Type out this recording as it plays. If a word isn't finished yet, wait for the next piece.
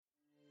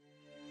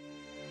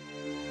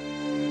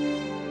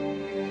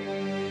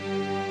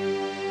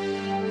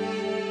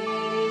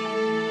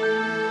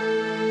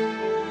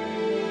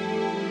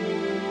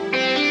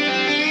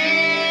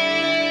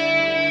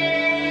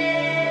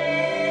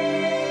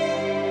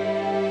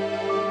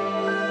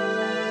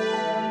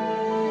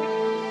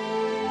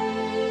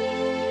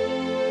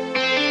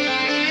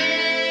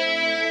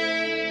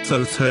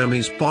Thoth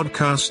Hermes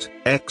podcast,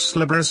 Ex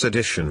Libris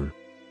edition.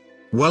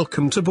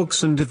 Welcome to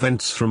books and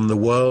events from the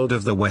world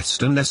of the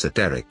Western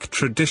esoteric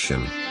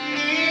tradition.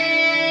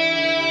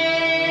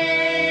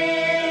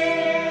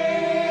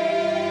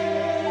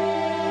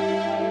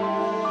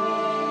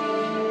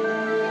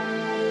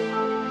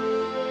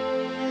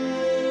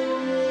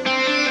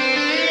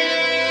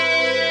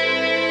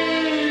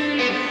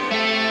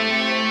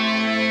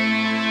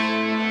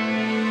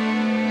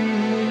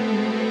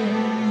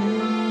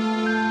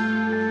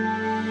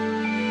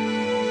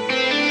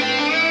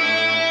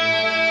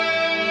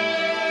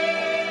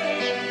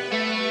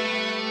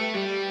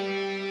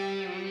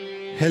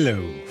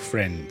 Hello,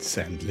 friends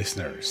and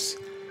listeners.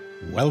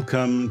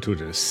 Welcome to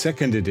the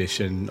second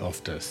edition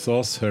of the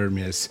Thoth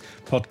Hermes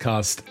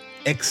podcast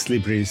Ex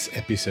Libris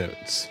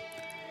episodes.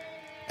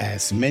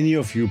 As many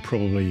of you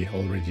probably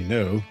already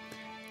know,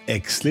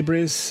 Ex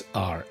Libris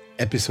are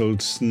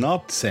episodes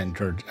not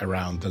centered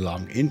around the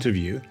long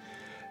interview,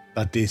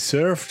 but they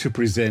serve to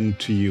present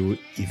to you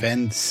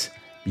events,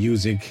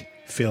 music,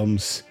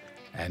 films,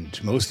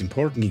 and most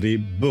importantly,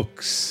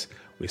 books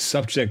with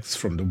subjects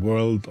from the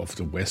world of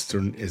the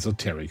Western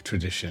esoteric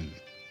tradition.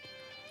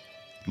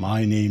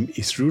 My name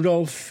is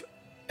Rudolf,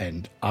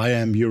 and I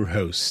am your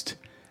host,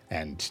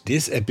 and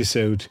this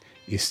episode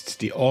is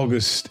the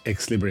August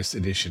Ex Libris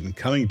edition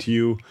coming to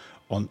you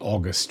on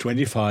August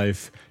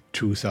 25,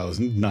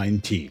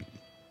 2019.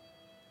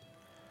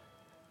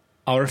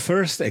 Our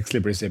first Ex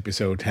Libris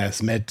episode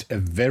has met a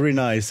very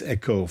nice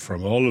echo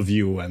from all of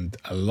you and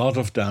a lot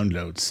of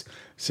downloads,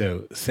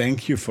 so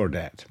thank you for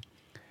that.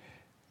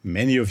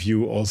 Many of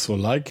you also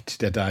liked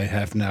that I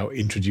have now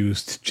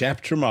introduced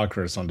chapter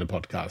markers on the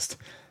podcast,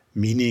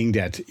 meaning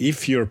that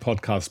if your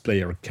podcast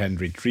player can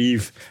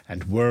retrieve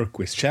and work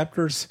with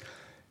chapters,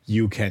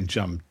 you can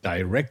jump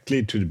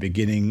directly to the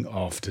beginning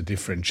of the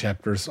different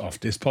chapters of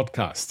this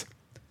podcast.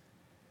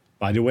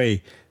 By the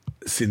way,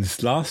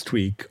 since last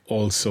week,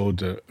 also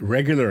the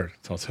regular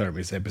Thoth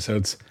Hermes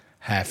episodes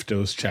have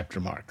those chapter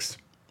marks.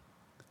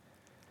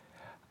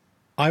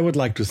 I would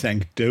like to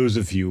thank those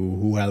of you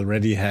who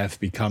already have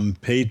become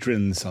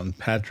patrons on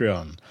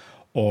Patreon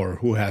or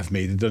who have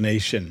made a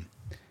donation.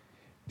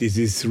 This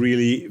is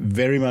really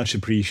very much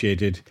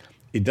appreciated.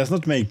 It does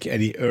not make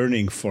any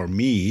earning for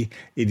me.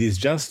 It is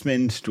just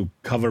meant to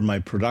cover my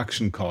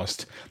production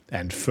cost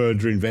and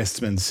further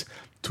investments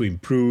to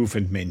improve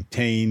and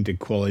maintain the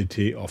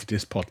quality of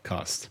this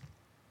podcast.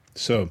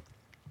 So,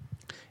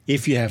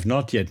 if you have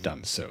not yet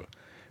done so,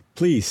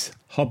 please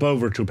hop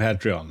over to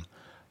Patreon.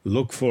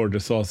 Look for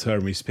the Thoth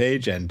Hermes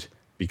page and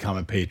become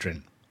a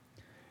patron.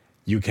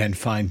 You can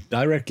find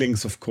direct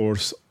links, of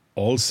course,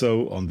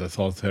 also on the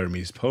Thoth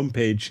Hermes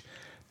homepage,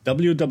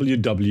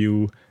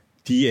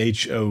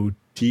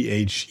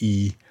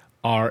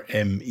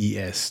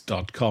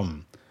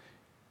 www.thothehermes.com.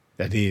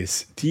 That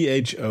is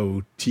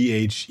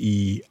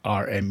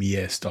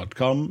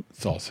thothehermes.com,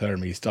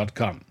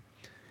 thothhermes.com.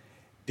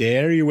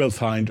 There you will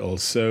find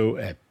also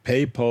a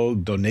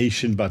PayPal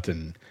donation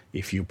button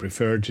if you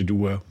prefer to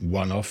do a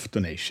one-off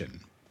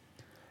donation.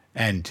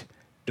 And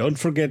don't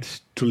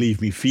forget to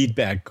leave me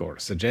feedback or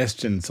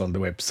suggestions on the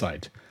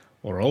website,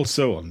 or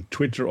also on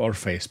Twitter or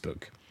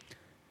Facebook.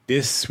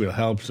 This will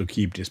help to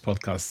keep this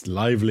podcast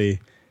lively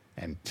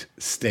and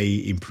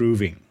stay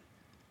improving.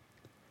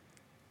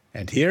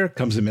 And here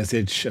comes a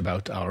message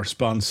about our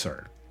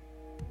sponsor.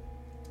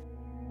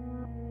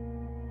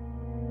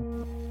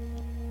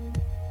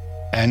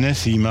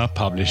 Anathema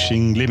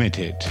Publishing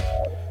Limited.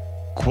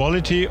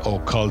 Quality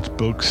occult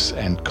books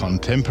and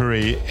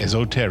contemporary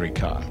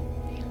esoterica.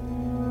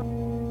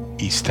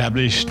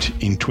 Established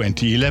in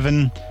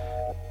 2011,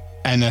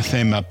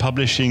 Anathema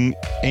Publishing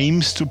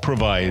aims to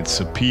provide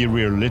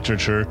superior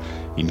literature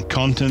in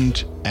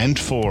content and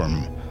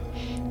form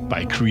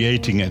by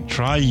creating a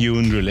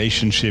triune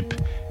relationship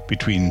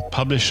between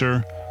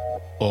publisher,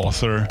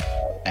 author,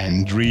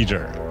 and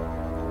reader.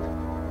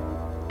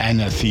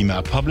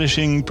 Anathema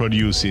Publishing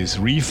produces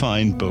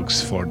refined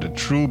books for the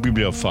true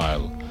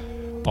bibliophile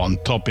on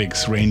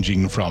topics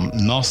ranging from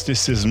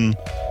Gnosticism,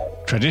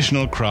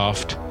 traditional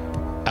craft,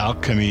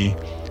 alchemy,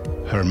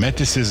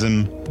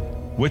 Hermeticism,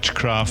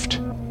 witchcraft,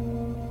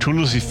 to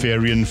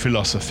Luciferian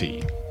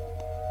philosophy.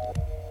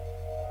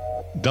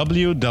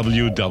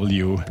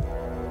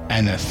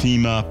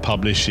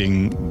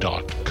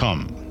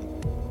 www.anathemapublishing.com.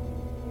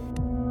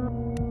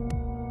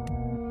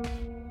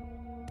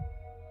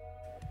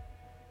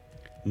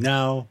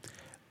 Now,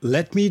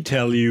 let me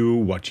tell you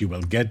what you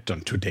will get on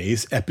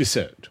today's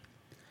episode.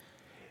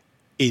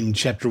 In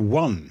Chapter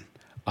 1,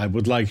 I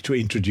would like to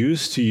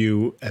introduce to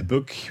you a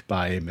book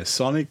by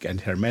Masonic and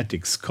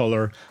Hermetic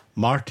scholar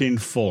Martin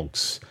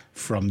Fowlkes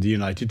from the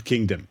United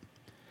Kingdom.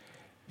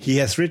 He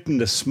has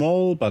written a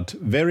small but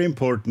very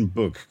important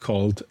book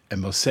called A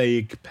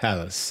Mosaic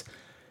Palace,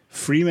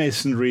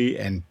 Freemasonry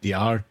and the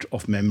Art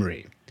of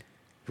Memory,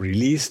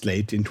 released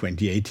late in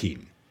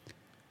 2018.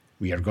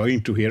 We are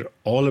going to hear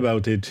all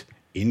about it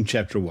in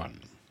Chapter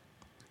 1.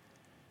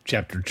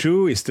 Chapter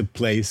 2 is the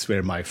place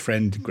where my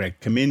friend Greg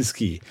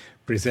Kaminsky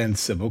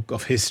presents a book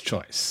of his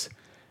choice,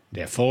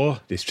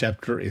 Therefore, this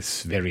chapter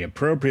is very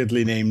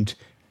appropriately named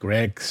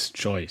Greg's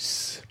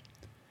Choice.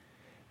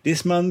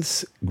 This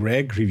month,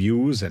 Greg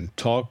reviews and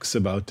talks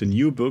about the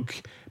new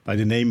book by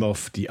the name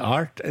of The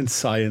Art and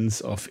Science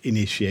of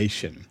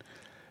Initiation,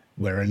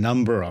 where a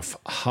number of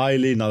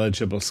highly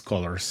knowledgeable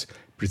scholars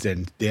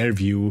present their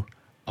view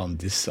on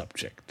this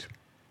subject.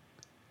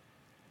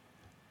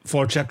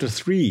 For Chapter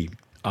 3,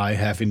 I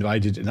have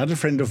invited another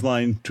friend of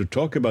mine to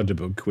talk about the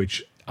book,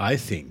 which I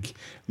think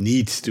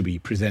needs to be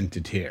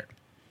presented here.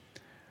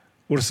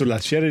 Ursula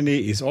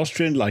Czerny is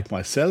Austrian like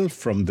myself,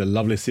 from the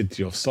lovely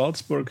city of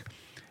Salzburg,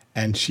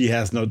 and she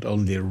has not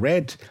only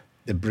read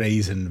The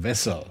Brazen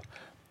Vessel,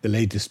 the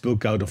latest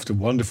book out of the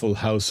wonderful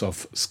house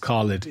of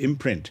Scarlet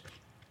Imprint,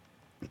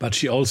 but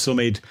she also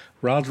made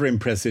rather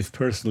impressive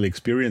personal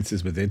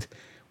experiences with it,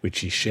 which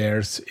she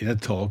shares in a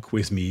talk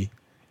with me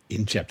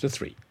in Chapter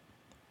 3.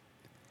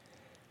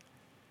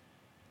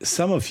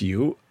 Some of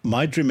you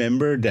might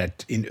remember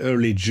that in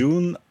early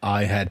June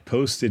I had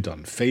posted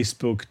on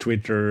Facebook,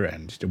 Twitter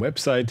and the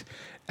website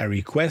a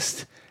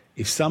request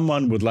if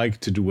someone would like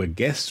to do a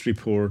guest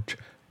report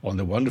on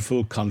the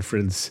wonderful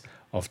conference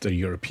of the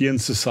European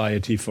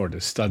Society for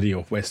the Study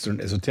of Western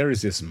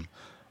Esotericism,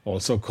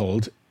 also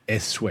called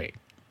ESWE.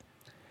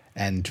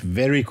 And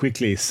very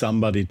quickly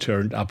somebody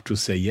turned up to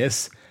say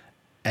yes,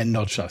 and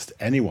not just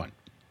anyone.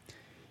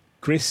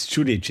 Chris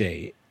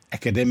Giudice,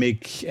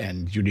 academic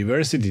and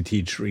university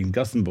teacher in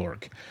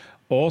Gothenburg,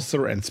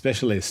 author and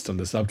specialist on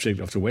the subject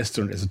of the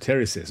Western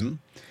esotericism,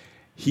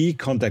 he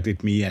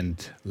contacted me,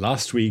 and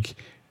last week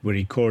we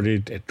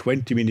recorded a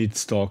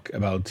 20-minute talk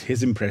about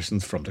his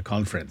impressions from the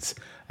conference,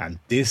 and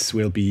this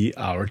will be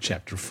our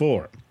Chapter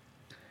 4.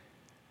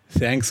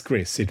 Thanks,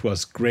 Chris. It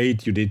was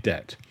great you did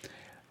that.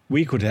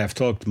 We could have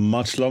talked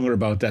much longer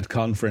about that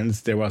conference.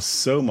 There was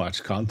so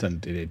much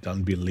content in it,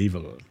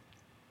 unbelievable.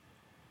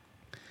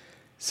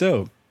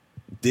 So,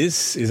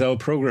 this is our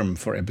program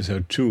for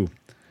episode 2.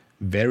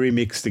 Very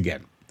mixed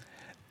again.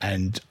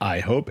 And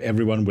I hope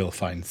everyone will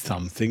find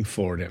something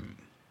for them.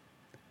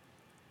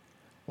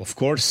 Of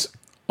course,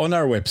 on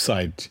our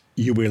website,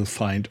 you will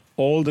find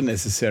all the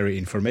necessary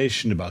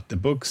information about the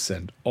books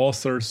and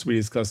authors we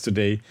discussed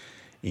today,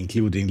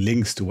 including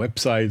links to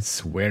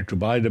websites, where to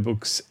buy the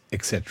books,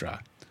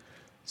 etc.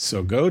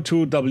 So go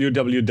to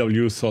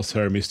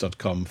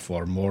www.thothhermes.com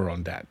for more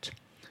on that.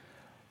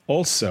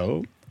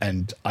 Also,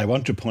 and I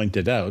want to point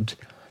it out,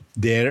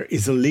 there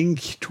is a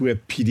link to a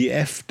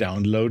PDF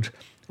download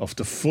of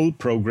the full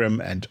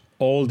program and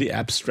all the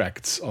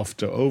abstracts of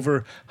the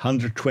over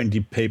 120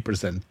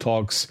 papers and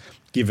talks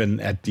given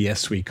at the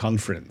ESWE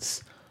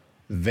conference.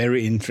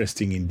 Very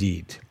interesting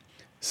indeed.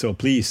 So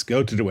please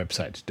go to the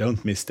website,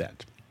 don't miss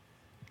that.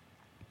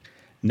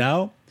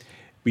 Now,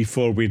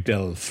 before we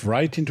delve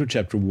right into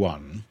Chapter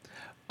 1,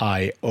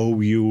 I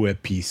owe you a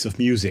piece of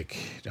music,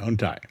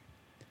 don't I?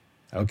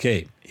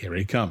 Okay, here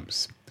it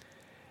comes.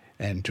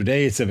 And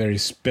today it's a very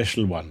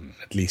special one,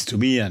 at least to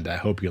me, and I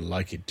hope you'll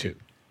like it too.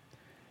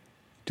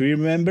 Do you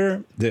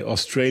remember the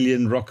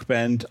Australian rock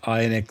band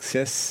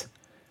INXS,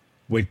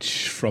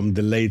 which from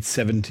the late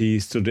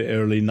 70s to the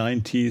early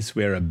 90s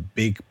were a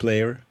big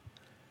player?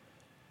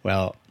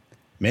 Well,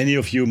 many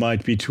of you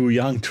might be too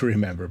young to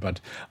remember, but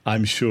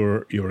I'm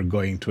sure you're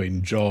going to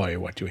enjoy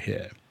what you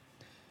hear.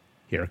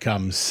 Here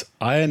comes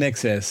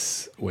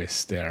INXS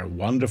with their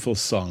wonderful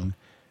song,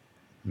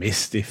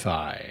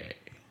 Mystify.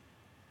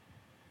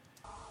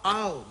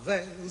 Oh,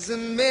 there's a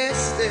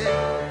mystic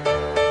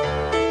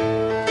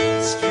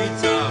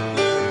streets of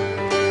blue.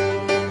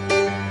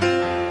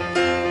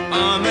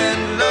 I'm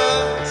in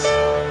love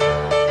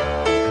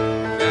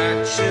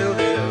that chill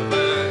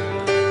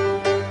divine.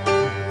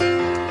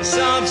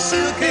 Some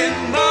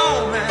silken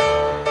moment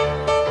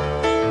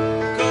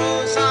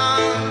goes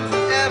on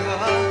forever,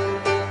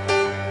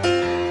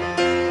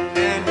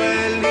 and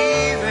we're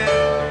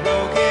leaving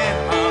broken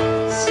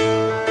hearts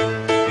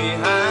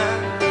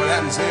behind. What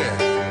happens here?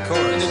 In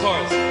the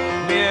chorus.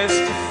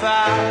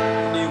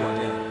 Mystify. New one,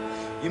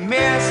 yeah. You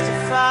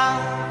mystify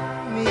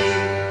me.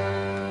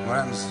 What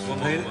happens? One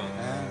more.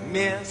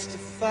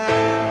 Mystify.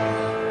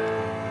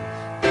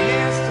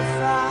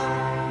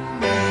 Mystify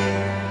me.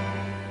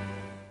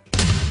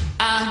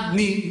 I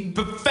need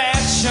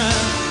perfection.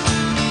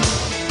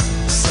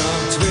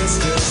 Some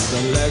twisted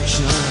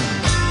selection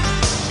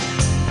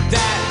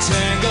that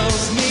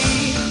tangles me.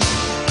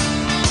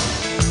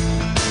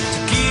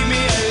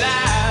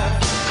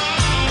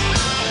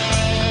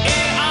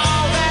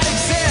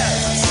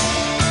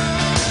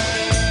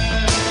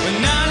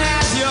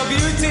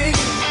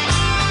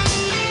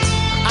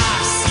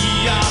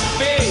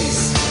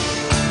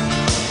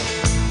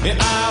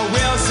 I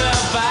will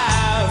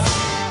survive.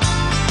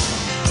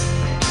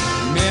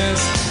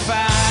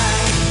 Mystify,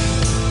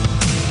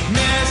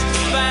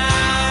 mystify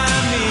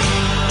me.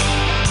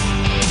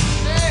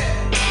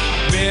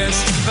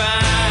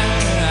 Mystify.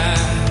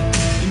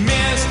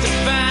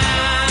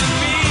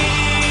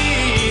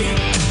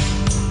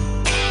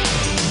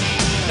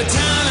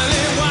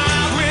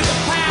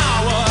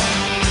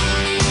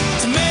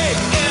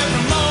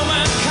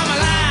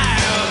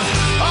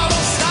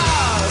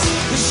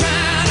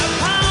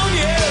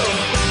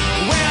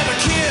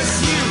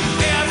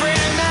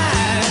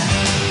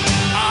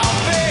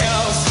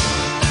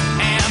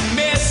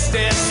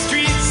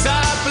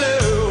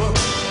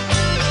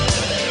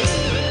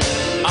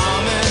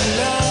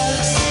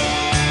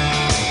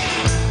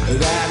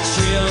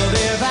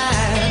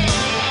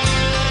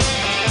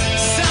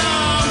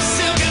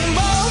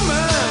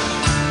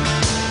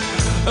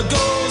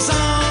 goes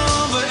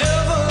on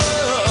forever.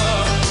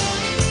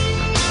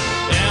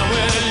 And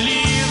we're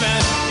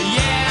leaving,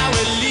 yeah,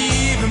 we're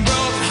leaving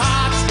broken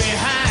hearts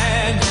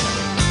behind.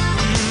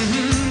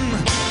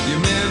 You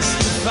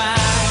mystify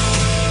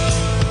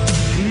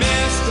me.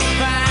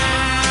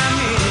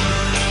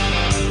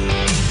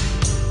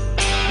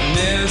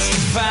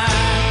 Mystify.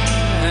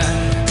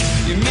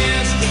 You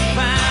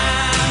mystify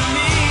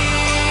me.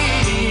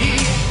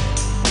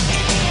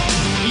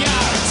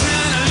 You're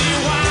eternally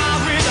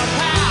wild with the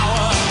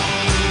power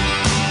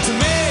to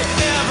make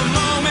every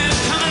moment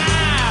come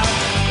alive.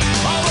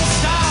 All the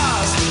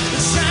stars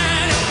that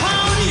shine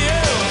upon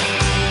you,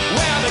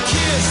 well, they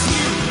kiss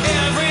you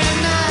every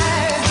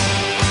night.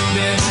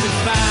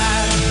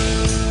 Mystify.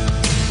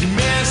 You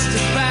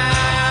mystify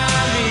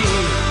me.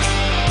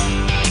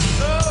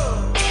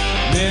 Oh,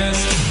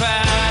 mystify.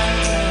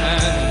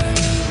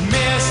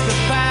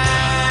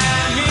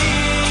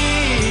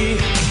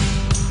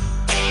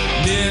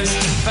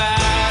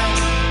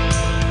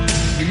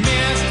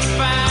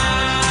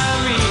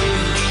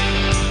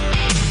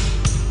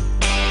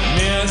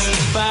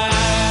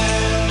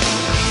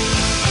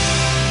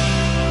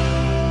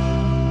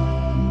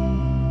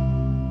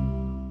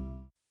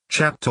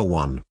 Chapter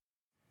 1.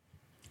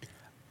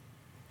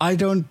 I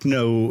don't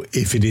know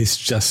if it is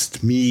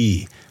just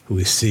me who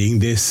is seeing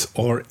this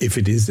or if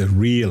it is a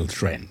real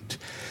trend.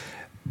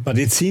 But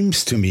it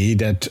seems to me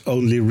that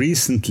only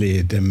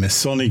recently the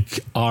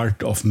Masonic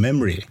art of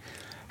memory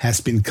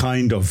has been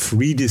kind of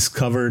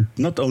rediscovered,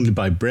 not only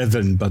by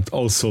brethren, but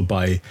also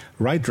by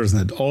writers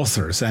and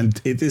authors.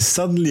 And it is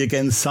suddenly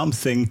again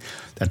something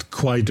that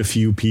quite a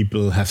few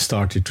people have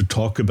started to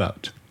talk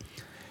about.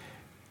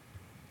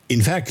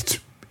 In fact,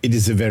 it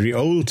is a very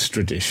old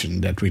tradition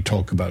that we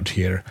talk about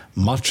here,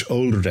 much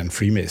older than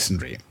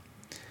Freemasonry.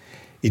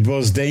 It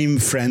was Dame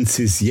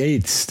Frances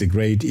Yates, the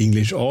great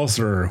English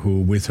author, who,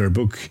 with her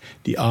book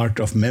The Art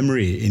of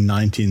Memory in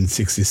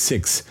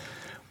 1966,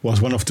 was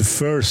one of the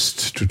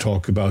first to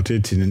talk about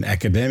it in an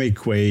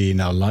academic way in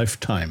our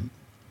lifetime.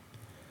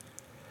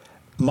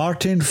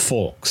 Martin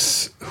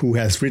Fawkes, who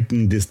has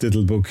written this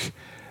little book,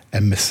 A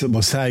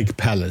Mosaic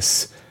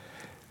Palace,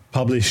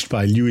 published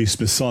by Lewis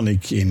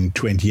Masonic in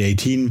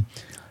 2018,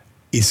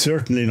 is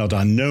certainly not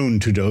unknown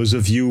to those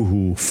of you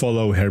who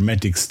follow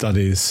Hermetic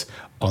studies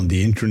on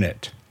the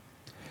internet.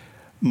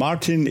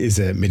 Martin is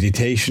a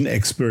meditation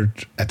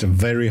expert at a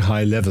very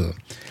high level,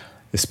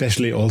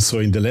 especially also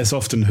in the less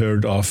often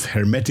heard of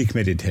Hermetic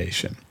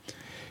meditation.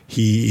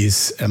 He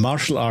is a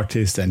martial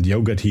artist and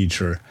yoga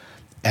teacher,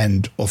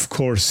 and of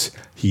course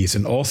he is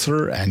an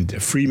author and a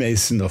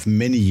Freemason of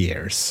many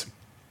years.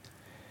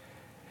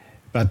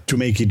 But to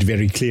make it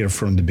very clear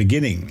from the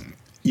beginning,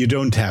 you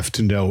don't have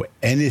to know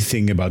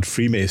anything about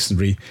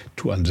Freemasonry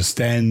to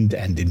understand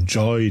and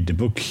enjoy the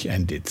book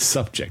and its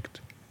subject.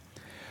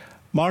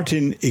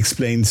 Martin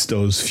explains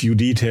those few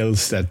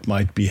details that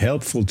might be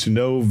helpful to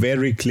know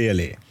very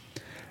clearly,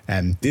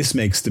 and this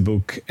makes the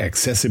book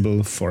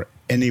accessible for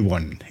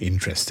anyone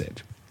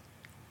interested.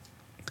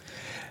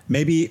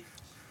 Maybe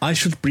I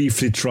should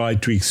briefly try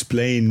to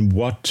explain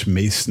what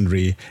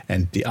Masonry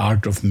and the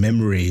art of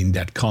memory in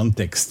that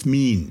context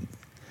mean.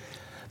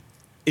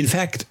 In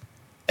fact,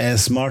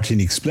 as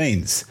Martin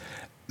explains,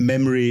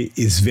 memory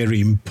is very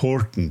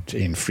important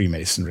in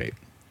Freemasonry.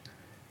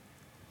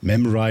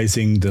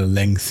 Memorizing the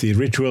lengthy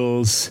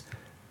rituals,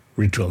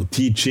 ritual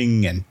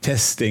teaching and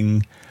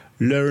testing,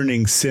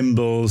 learning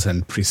symbols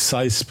and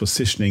precise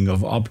positioning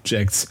of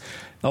objects,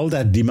 all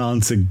that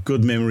demands a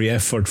good memory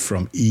effort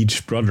from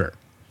each brother.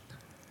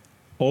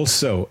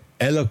 Also,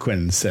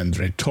 eloquence and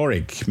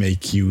rhetoric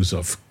make use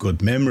of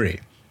good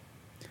memory.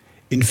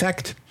 In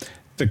fact,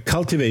 the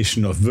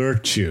cultivation of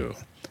virtue,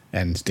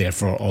 and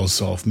therefore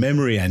also of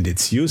memory and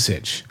its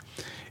usage,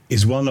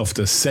 is one of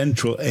the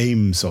central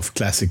aims of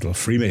classical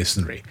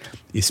Freemasonry,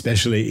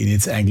 especially in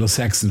its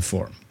Anglo-Saxon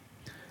form.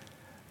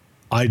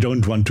 I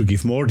don't want to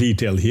give more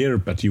detail here,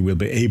 but you will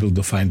be able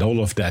to find all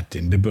of that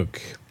in the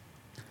book.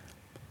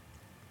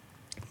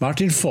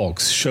 Martin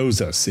Fawkes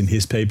shows us in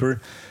his paper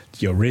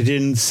the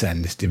origins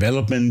and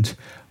development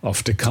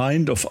of the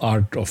kind of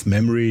art of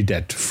memory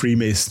that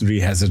Freemasonry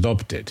has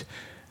adopted,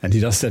 and he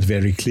does that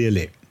very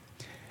clearly.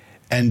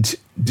 And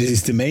this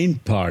is the main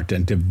part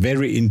and the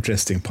very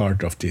interesting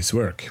part of this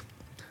work.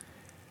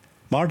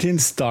 Martin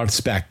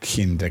starts back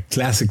in the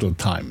classical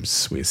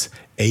times with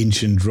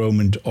ancient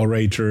Roman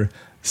orator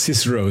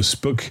Cicero's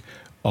book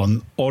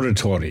on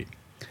oratory,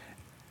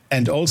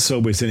 and also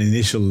with an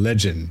initial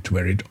legend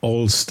where it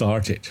all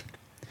started.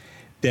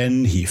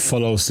 Then he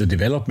follows the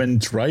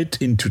development right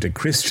into the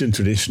Christian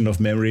tradition of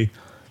memory,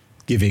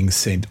 giving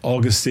St.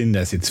 Augustine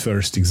as its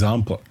first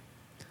example.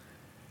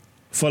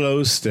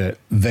 Follows the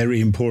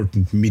very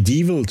important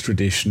medieval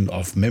tradition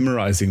of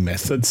memorizing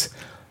methods,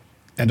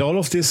 and all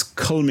of this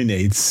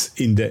culminates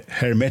in the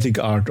Hermetic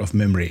art of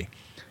memory,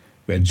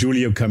 where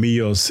Giulio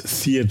Camillo's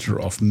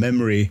Theatre of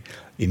Memory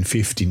in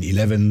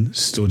 1511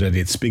 stood at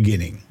its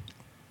beginning.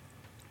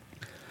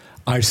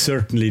 I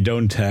certainly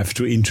don't have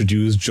to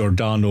introduce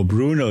Giordano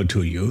Bruno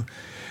to you,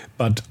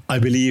 but I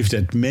believe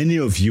that many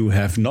of you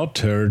have not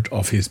heard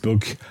of his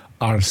book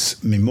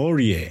Ars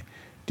Memoriae,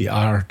 The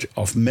Art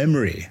of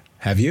Memory,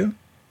 have you?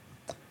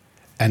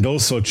 And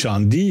also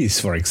Chandi's,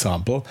 for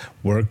example,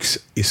 works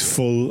is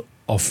full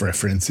of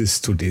references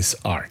to this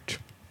art.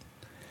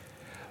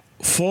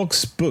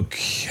 Falk's book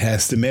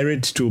has the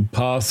merit to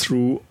pass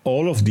through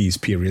all of these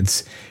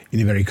periods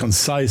in a very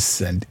concise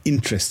and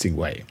interesting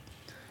way.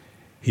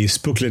 His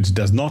booklet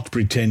does not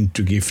pretend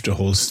to give the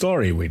whole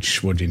story,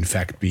 which would in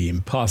fact be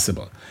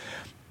impossible.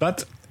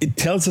 But it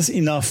tells us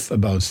enough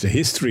about the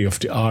history of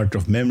the art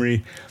of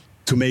memory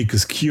to make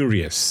us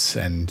curious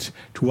and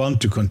to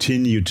want to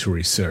continue to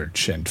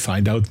research and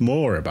find out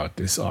more about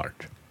this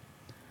art.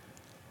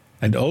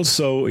 And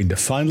also in the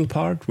final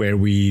part, where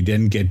we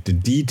then get the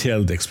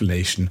detailed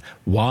explanation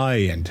why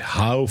and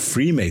how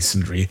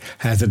Freemasonry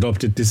has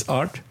adopted this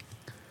art,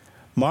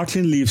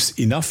 Martin leaves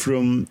enough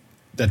room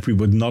that we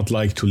would not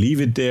like to leave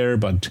it there,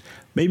 but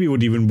maybe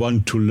would even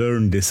want to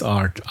learn this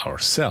art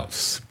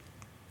ourselves.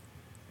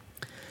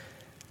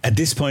 At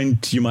this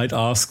point, you might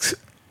ask,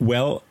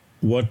 well,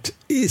 what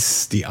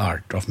is the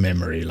art of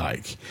memory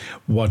like?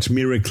 What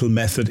miracle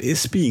method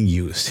is being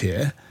used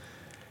here?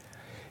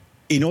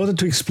 In order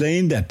to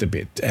explain that a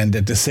bit, and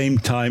at the same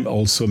time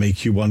also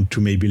make you want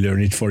to maybe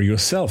learn it for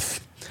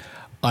yourself,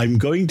 I'm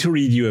going to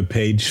read you a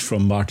page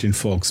from Martin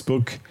Falk's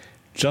book,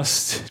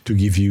 just to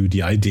give you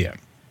the idea.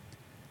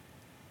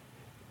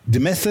 The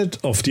method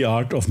of the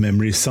art of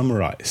memory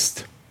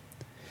summarized.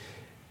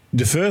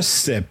 The first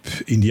step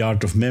in the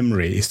art of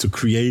memory is to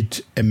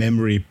create a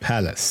memory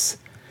palace.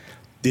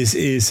 This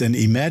is an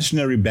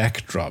imaginary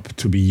backdrop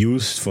to be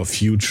used for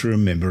future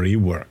memory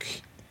work.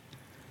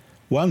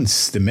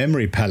 Once the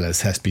memory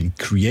palace has been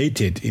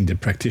created in the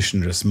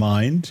practitioner's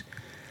mind,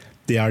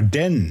 they are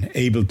then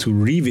able to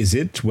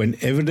revisit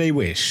whenever they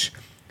wish,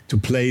 to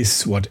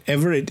place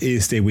whatever it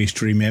is they wish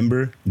to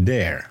remember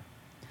there.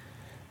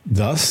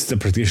 Thus, the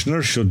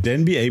practitioner should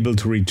then be able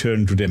to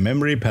return to the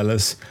memory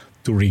palace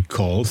to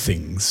recall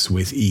things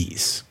with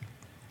ease.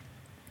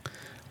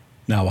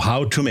 Now,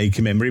 how to make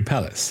a memory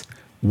palace?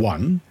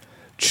 1.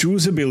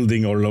 Choose a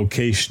building or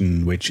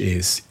location which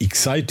is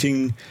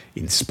exciting,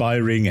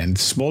 inspiring, and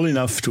small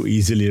enough to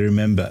easily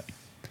remember.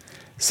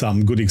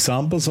 Some good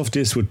examples of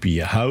this would be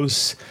a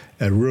house,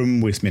 a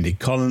room with many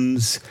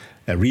columns,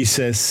 a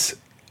recess,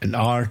 an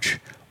arch,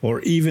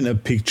 or even a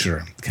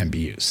picture can be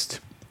used.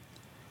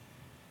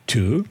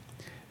 2.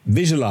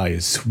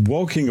 Visualize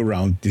walking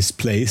around this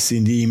place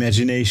in the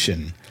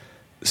imagination,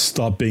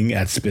 stopping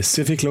at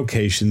specific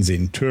locations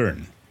in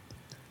turn.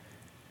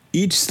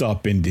 Each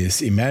stop in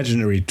this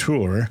imaginary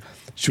tour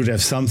should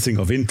have something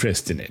of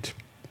interest in it.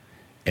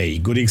 A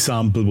good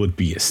example would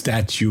be a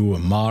statue, a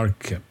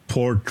mark, a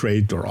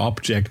portrait or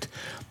object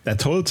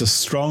that holds a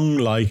strong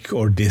like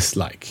or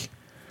dislike.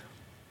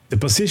 The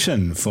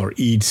position for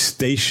each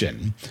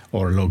station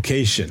or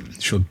location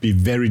should be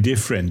very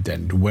different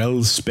and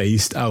well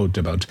spaced out,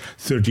 about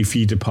 30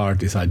 feet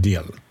apart is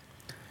ideal.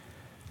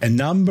 A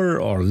number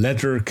or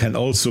letter can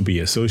also be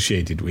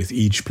associated with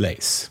each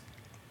place.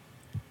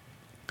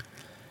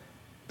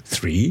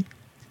 3.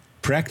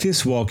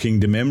 Practice walking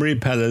the memory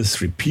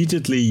palace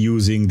repeatedly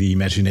using the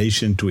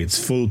imagination to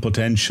its full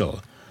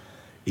potential,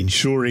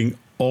 ensuring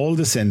all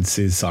the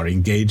senses are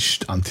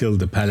engaged until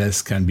the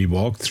palace can be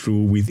walked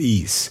through with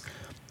ease,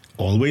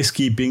 always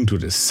keeping to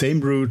the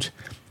same route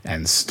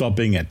and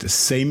stopping at the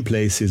same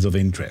places of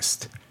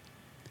interest.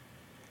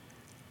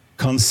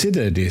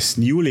 Consider this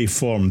newly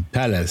formed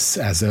palace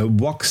as a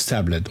wax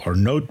tablet or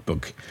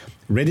notebook,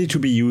 ready to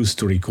be used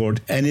to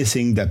record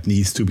anything that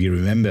needs to be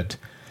remembered.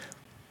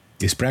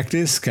 This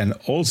practice can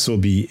also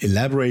be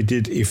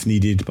elaborated if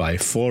needed by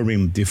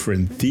forming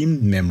different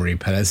themed memory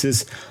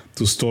palaces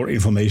to store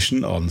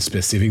information on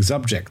specific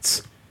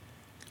subjects.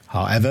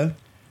 However,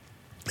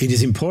 it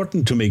is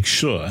important to make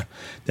sure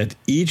that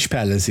each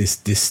palace is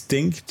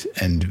distinct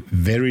and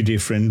very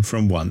different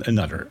from one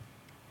another.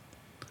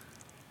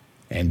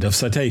 End of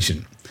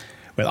citation.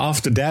 Well,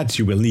 after that,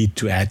 you will need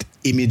to add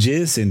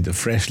images in the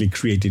freshly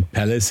created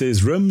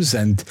palace's rooms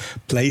and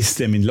place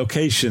them in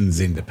locations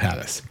in the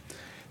palace.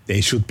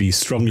 They should be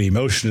strongly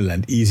emotional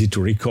and easy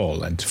to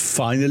recall. And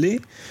finally,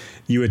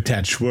 you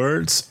attach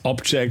words,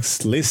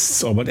 objects,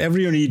 lists, or whatever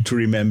you need to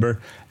remember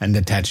and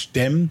attach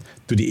them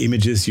to the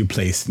images you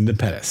placed in the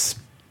palace.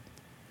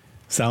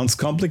 Sounds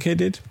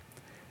complicated?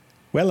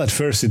 Well, at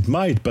first it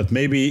might, but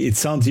maybe it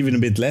sounds even a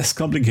bit less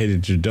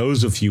complicated to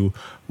those of you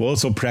who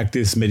also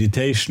practice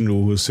meditation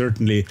or who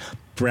certainly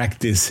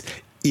practice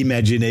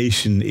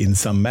imagination in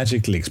some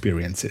magical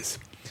experiences.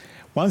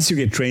 Once you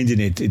get trained in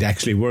it, it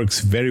actually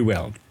works very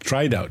well.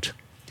 Try it out.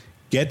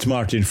 Get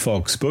Martin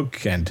Falk's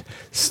book and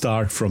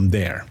start from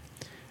there.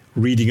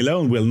 Reading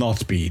alone will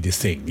not be the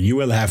thing. You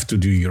will have to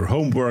do your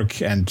homework,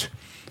 and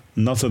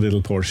not a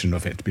little portion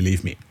of it,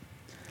 believe me.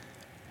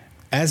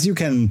 As you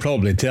can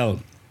probably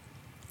tell,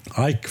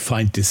 I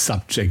find this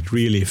subject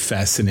really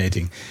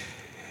fascinating.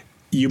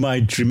 You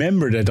might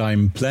remember that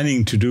I'm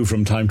planning to do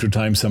from time to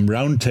time some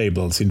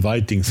roundtables,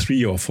 inviting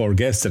 3 or 4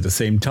 guests at the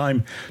same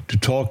time to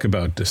talk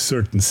about a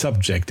certain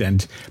subject.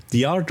 And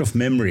the art of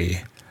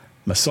memory,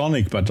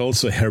 Masonic but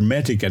also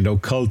Hermetic and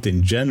occult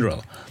in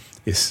general,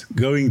 is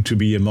going to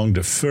be among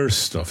the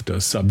first of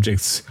those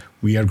subjects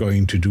we are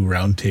going to do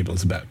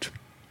roundtables about.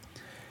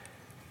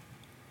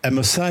 A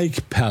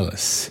Mosaic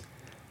Palace,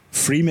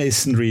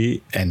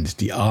 Freemasonry and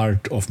the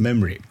Art of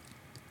Memory.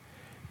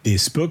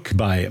 This book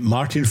by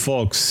Martin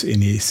Fox,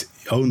 in his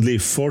only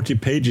 40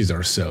 pages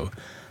or so,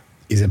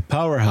 is a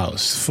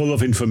powerhouse full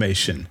of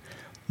information,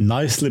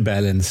 nicely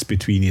balanced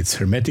between its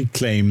hermetic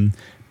claim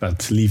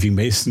but leaving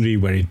Masonry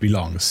where it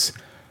belongs.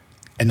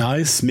 A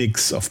nice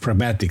mix of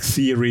pragmatic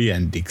theory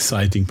and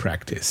exciting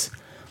practice.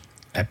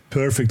 A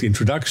perfect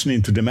introduction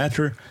into the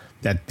matter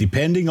that,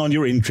 depending on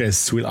your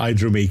interests, will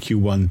either make you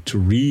want to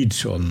read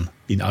on,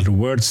 in other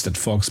words, that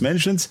Fox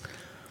mentions,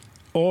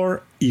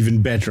 or,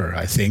 even better,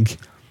 I think,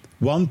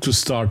 want to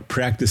start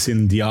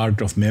practicing the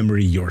art of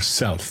memory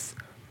yourself,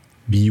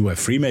 be you a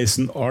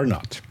Freemason or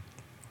not.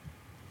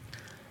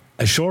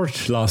 A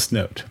short last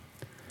note.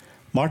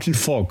 Martin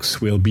Fox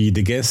will be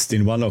the guest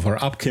in one of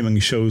our upcoming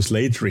shows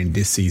later in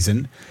this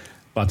season,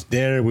 but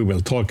there we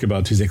will talk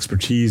about his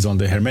expertise on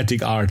the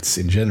Hermetic arts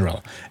in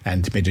general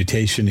and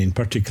meditation in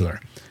particular.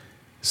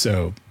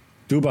 So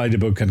do buy the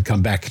book and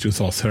come back to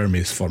Thoth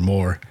Hermes for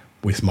more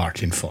with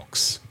Martin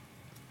Fox.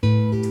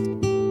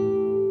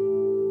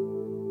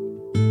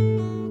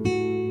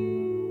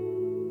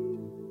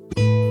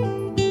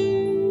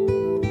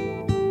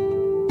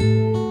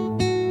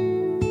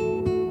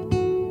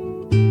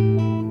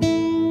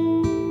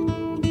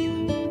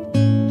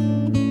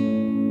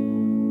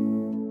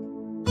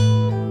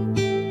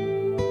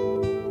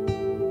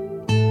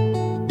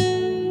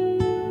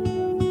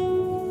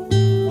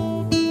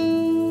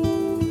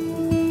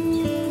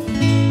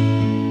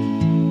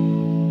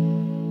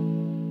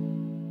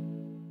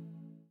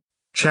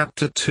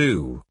 Chapter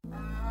 2.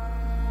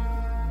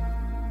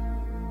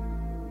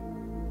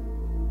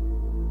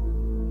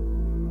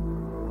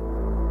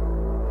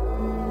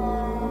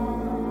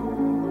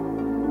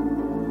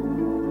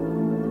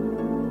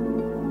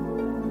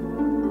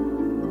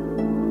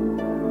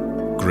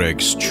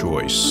 Greg's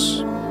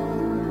Choice.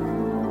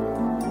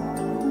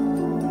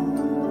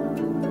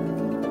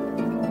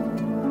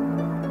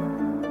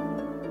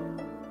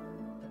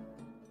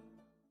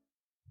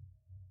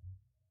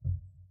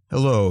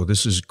 Hello,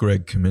 this is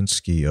Greg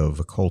Kaminsky of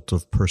A Cult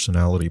of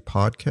Personality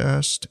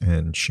podcast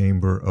and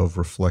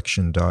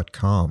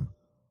chamberofreflection.com.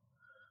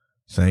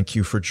 Thank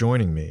you for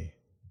joining me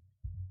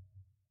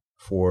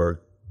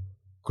for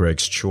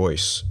Greg's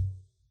Choice.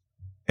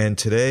 And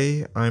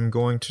today I'm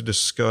going to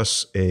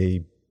discuss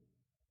a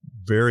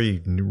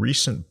very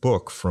recent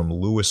book from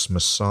Lewis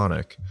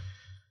Masonic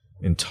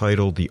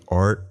entitled The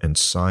Art and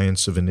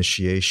Science of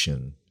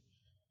Initiation,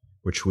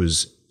 which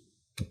was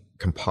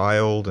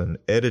compiled and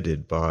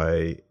edited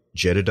by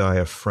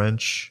Jedediah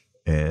French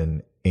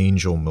and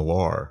Angel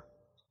Millar.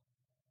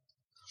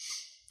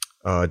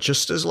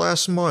 Just as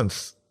last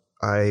month,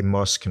 I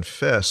must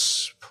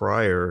confess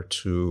prior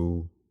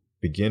to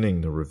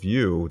beginning the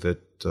review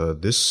that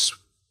this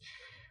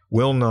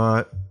will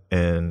not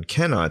and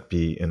cannot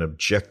be an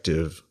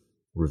objective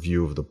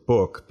review of the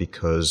book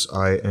because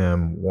I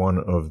am one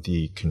of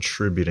the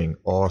contributing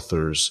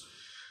authors,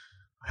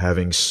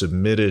 having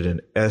submitted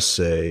an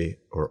essay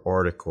or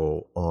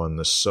article on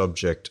the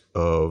subject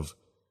of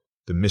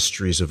the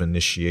mysteries of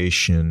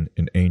initiation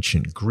in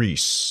ancient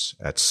Greece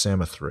at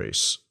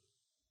Samothrace.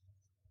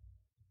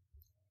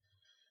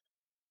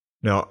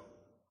 Now,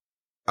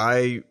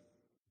 I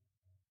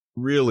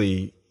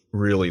really,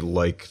 really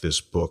like this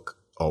book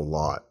a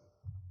lot,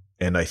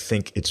 and I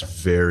think it's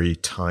very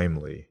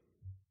timely.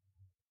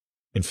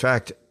 In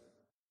fact,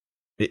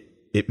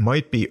 it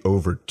might be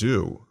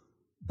overdue,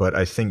 but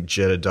I think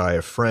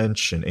Jedediah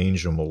French and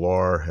Angel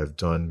Millar have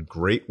done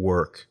great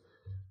work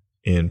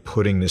in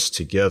putting this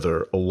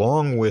together,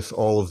 along with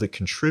all of the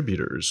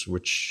contributors,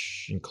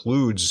 which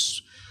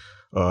includes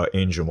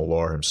Angel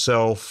Millar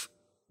himself,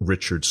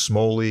 Richard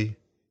Smoley,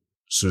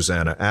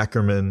 Susanna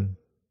Ackerman,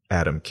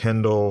 Adam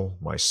Kendall,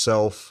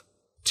 myself,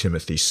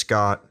 Timothy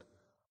Scott,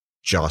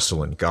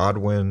 Jocelyn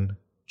Godwin,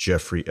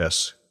 Jeffrey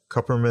S.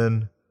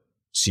 Kupperman,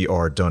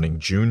 C.R. Dunning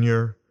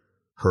Jr.,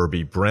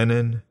 Herbie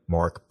Brennan,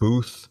 Mark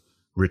Booth,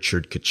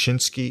 Richard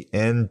Kaczynski,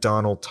 and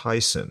Donald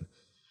Tyson.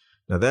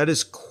 Now, that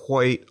is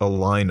quite a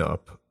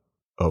lineup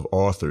of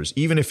authors.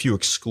 Even if you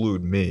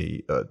exclude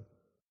me,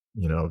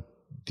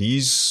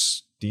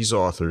 these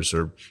authors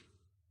are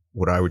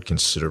what I would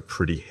consider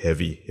pretty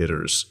heavy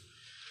hitters.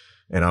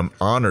 And I'm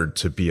honored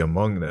to be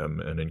among them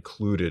and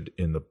included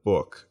in the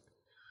book.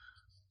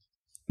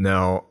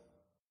 Now,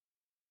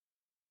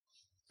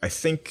 I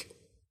think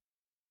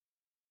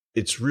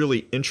it's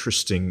really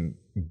interesting,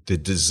 the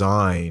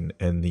design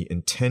and the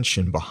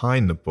intention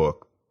behind the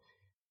book.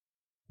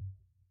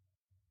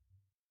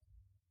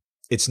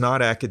 It's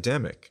not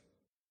academic,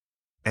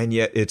 and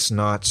yet it's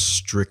not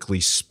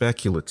strictly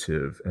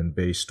speculative and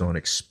based on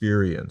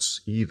experience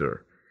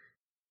either.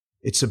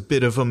 It's a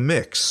bit of a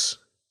mix.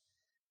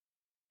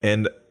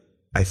 And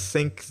I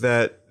think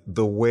that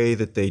the way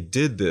that they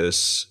did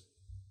this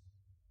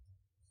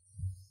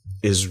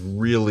is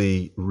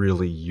really,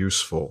 really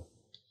useful,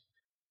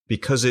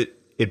 because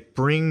it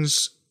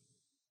brings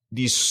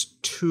these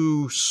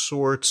two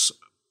sorts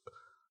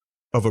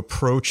of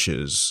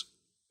approaches,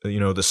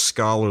 the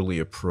scholarly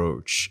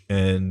approach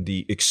and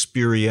the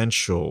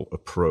experiential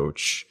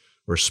approach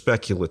or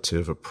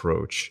speculative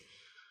approach,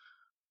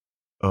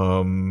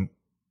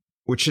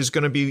 which is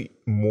going to be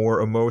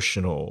more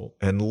emotional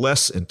and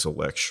less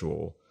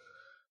intellectual.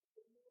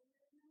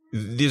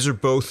 These are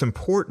both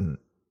important.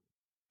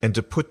 And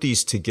to put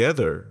these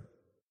together,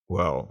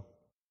 well,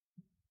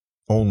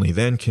 only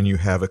then can you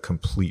have a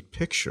complete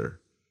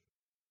picture.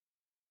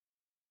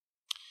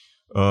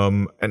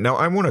 And now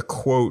I want to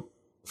quote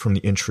from the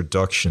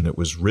introduction that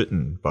was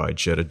written by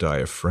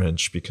Jedediah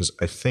French, because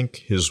I think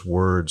his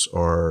words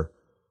are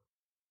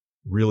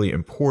really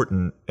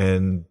important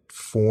and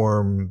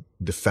form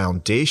the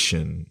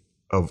foundation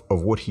of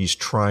what he's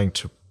trying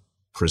to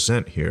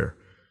present here.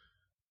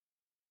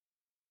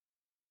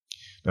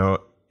 Now,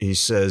 he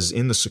says,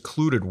 in the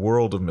secluded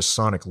world of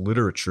Masonic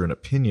literature and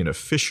opinion, a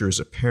fissure is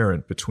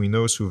apparent between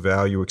those who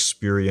value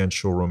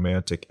experiential,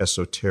 romantic,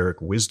 esoteric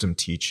wisdom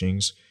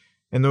teachings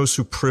and those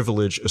who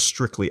privilege a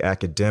strictly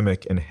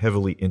academic and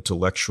heavily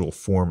intellectual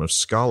form of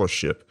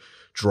scholarship,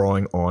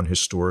 drawing on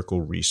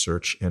historical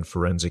research and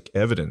forensic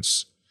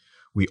evidence.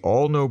 We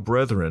all know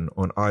brethren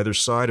on either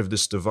side of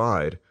this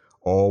divide,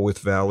 all with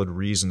valid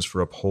reasons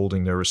for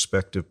upholding their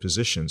respective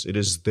positions. It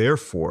is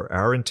therefore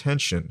our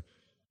intention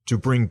to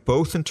bring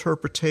both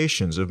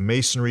interpretations of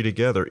Masonry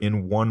together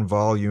in one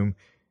volume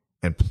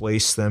and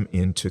place them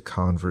into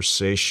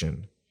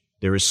conversation.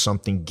 There is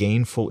something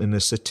gainful in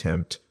this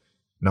attempt,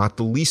 not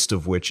the least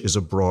of which is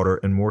a broader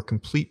and more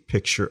complete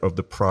picture of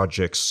the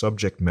project's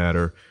subject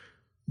matter,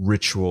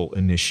 ritual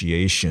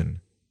initiation.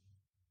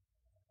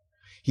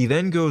 He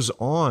then goes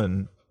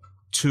on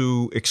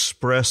to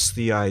express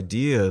the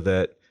idea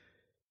that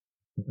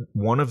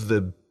one of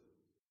the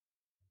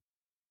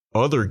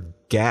other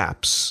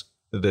gaps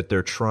that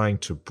they're trying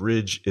to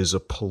bridge is a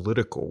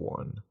political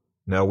one.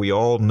 Now, we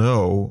all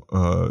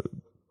know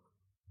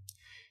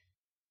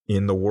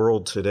in the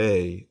world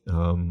today,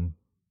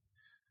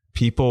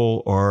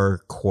 people are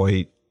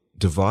quite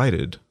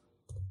divided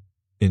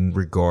in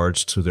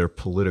regards to their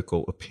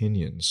political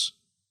opinions.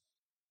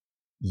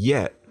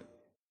 Yet,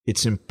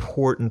 it's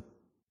important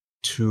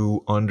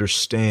to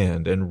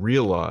understand and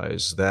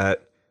realize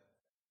that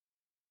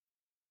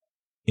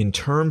in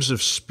terms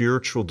of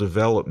spiritual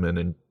development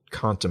and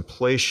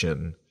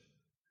contemplation,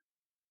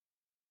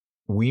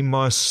 we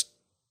must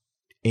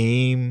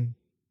aim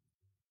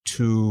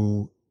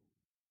to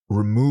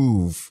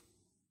remove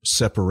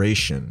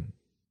separation,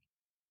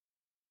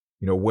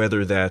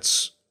 whether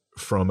that's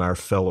from our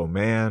fellow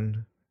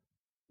man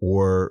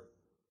or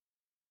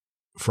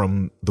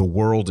from the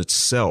world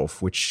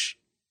itself, which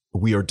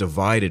we are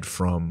divided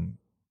from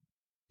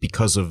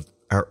because of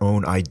our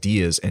own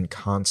ideas and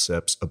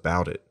concepts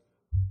about it.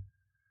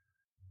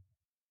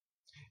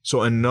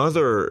 So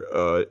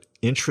another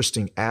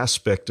interesting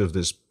aspect of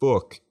this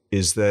book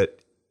is that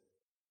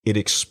it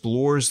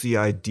explores the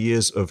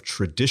ideas of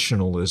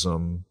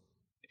traditionalism,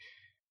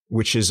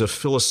 which is a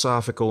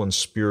philosophical and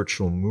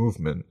spiritual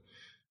movement.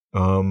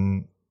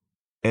 And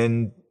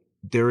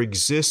there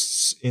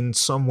exists in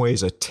some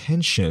ways a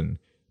tension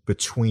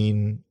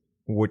between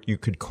what you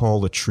could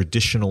call a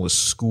traditionalist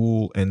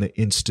school and the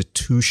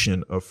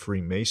institution of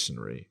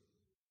Freemasonry.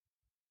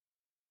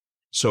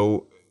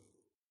 So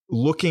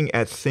looking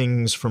at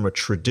things from a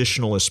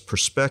traditionalist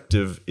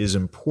perspective is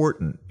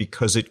important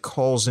because it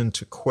calls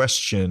into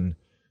question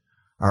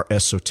our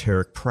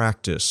esoteric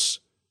practice,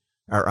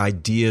 our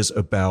ideas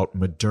about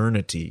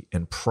modernity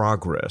and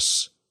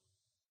progress,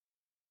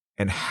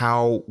 and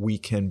how we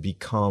can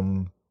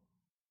become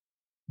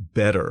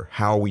better,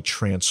 how we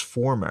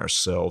transform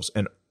ourselves,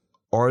 and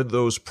are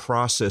those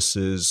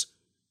processes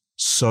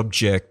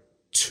subject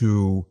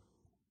to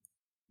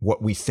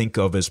what we think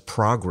of as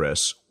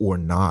progress or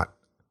not?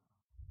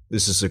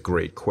 This is a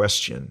great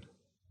question.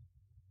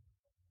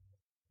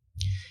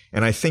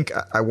 And I think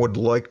I would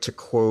like to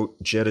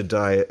quote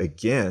Jedediah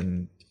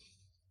again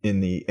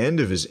in the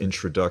end of his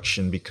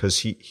introduction,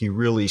 because he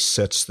really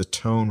sets the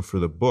tone for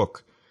the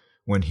book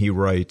when he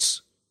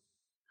writes,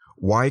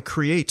 "Why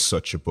create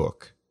such a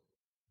book?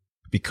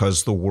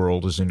 Because the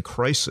world is in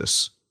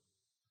crisis.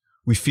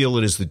 We feel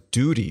it is the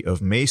duty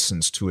of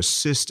Masons to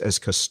assist as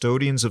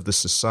custodians of the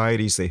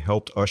societies they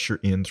helped usher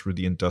in through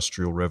the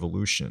Industrial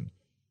Revolution.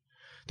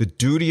 The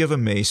duty of a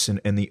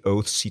Mason and the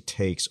oaths he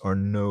takes are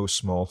no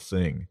small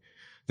thing.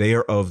 They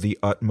are of the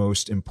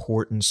utmost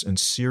importance and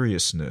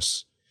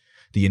seriousness.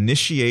 The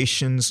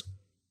initiations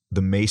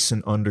the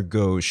Mason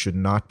undergoes should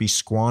not be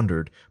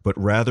squandered, but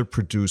rather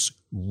produce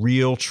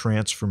real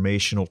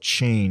transformational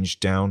change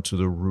down to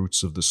the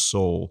roots of the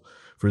soul.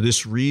 For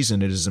this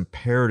reason, it is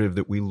imperative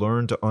that we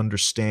learn to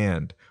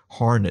understand,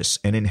 harness,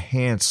 and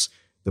enhance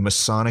the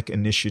Masonic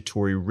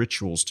initiatory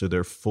rituals to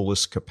their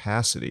fullest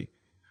capacity.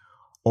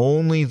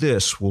 Only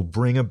this will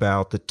bring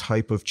about the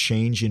type of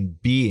change in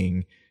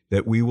being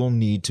that we will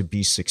need to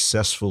be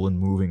successful in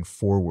moving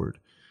forward.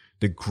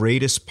 The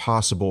greatest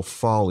possible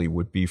folly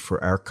would be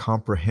for our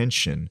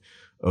comprehension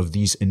of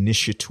these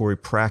initiatory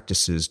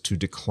practices to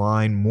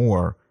decline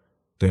more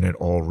than it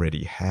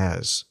already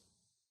has.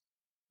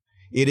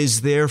 It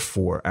is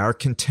therefore our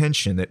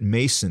contention that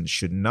Masons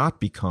should not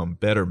become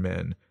better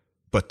men,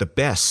 but the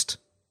best.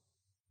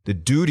 The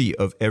duty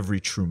of every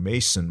true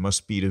Mason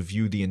must be to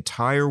view the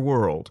entire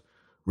world,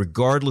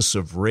 regardless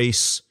of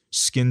race,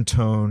 skin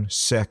tone,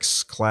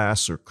 sex,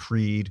 class, or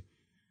creed,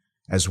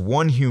 as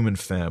one human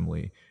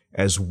family,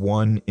 as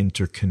one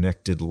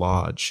interconnected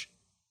lodge.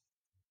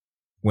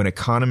 When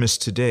economists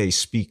today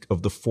speak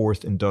of the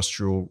Fourth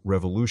Industrial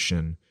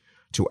Revolution,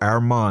 to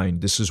our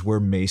mind, this is where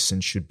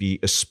Masons should be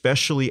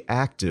especially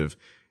active,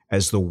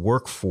 as the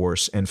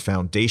workforce and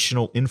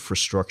foundational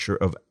infrastructure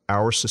of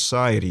our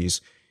societies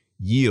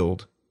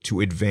yield to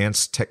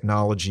advanced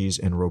technologies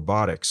and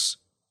robotics.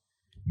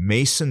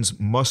 Masons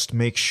must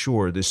make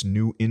sure this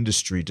new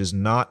industry does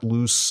not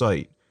lose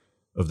sight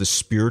of the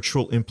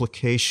spiritual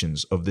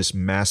implications of this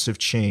massive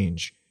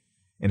change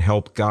and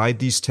help guide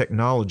these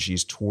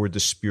technologies toward the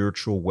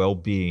spiritual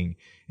well-being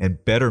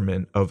and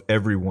betterment of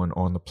everyone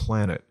on the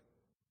planet.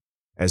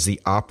 As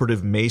the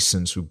operative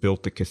Masons who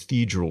built the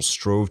cathedrals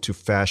strove to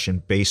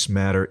fashion base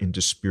matter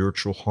into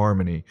spiritual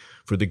harmony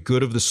for the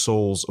good of the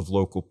souls of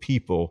local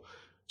people,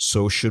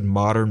 so should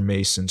modern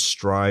Masons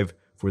strive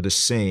for the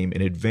same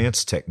in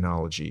advanced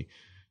technology,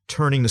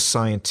 turning the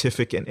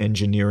scientific and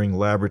engineering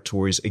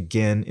laboratories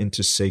again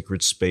into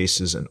sacred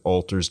spaces and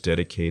altars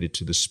dedicated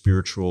to the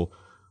spiritual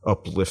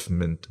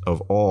upliftment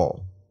of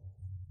all.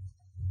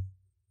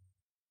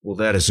 Well,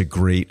 that is a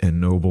great and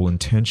noble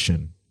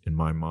intention in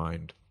my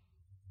mind.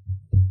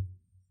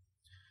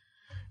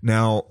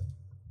 Now,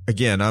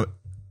 again,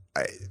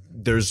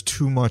 there's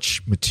too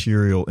much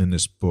material in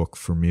this book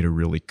for me to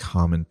really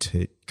comment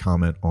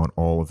on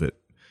all of it.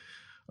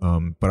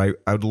 But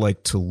I would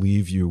like to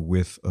leave you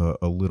with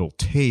a little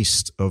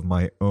taste of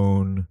my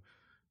own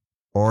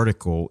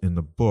article in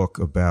the book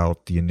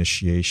about the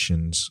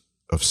initiations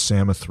of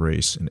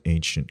Samothrace in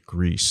ancient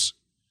Greece.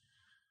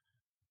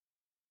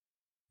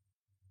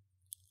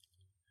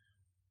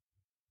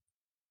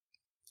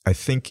 I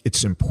think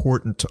it's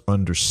important to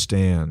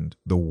understand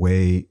the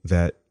way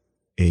that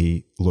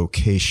a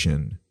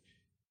location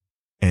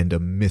and a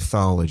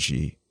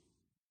mythology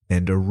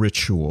and a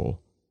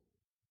ritual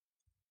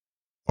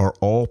are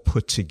all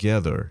put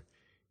together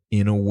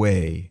in a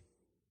way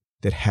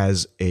that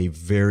has a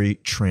very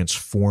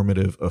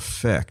transformative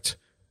effect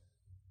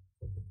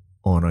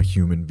on a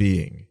human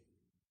being.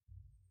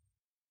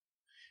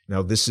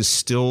 Now, this is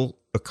still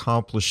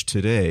accomplished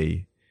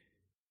today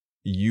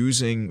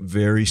using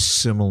very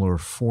similar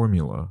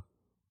formula,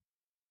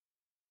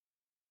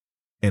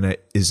 and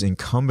it is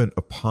incumbent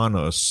upon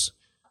us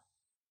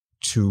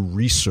to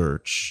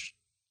research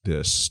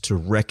this, to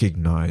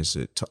recognize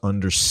it, to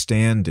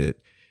understand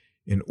it,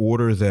 in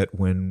order that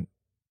when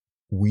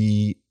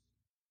we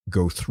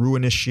go through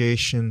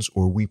initiations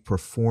or we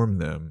perform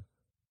them,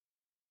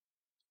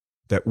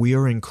 that we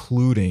are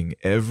including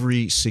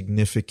every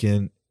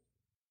significant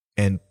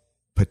and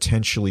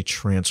potentially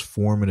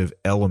transformative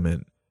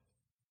element,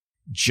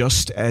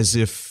 just as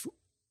if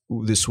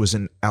this was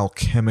an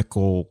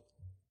alchemical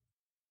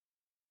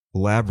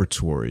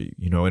laboratory,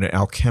 in an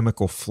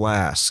alchemical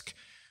flask,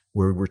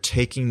 where we're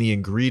taking the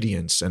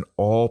ingredients and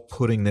all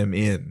putting them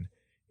in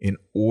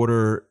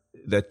order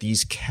that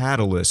these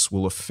catalysts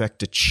will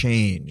affect a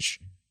change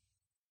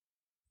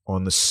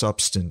on the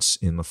substance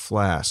in the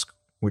flask,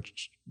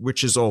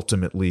 which is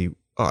ultimately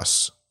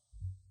us.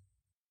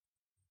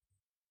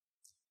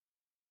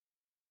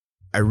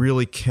 I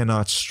really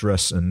cannot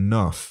stress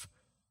enough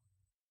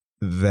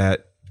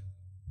that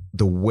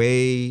the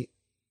way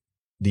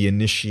the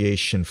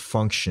initiation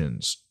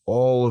functions,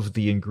 all of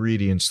the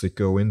ingredients that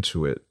go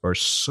into it are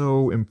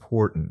so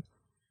important,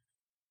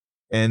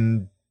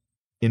 and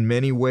in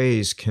many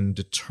ways can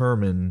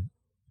determine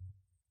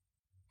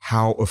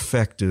how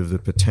effective the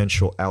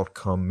potential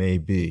outcome may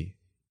be.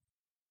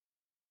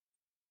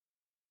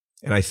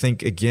 And I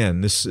think,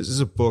 again, this is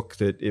a book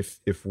that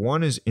if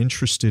one is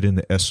interested in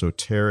the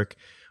esoteric,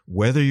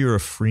 whether you're a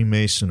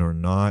Freemason or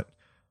not,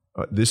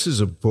 this is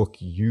a book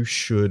you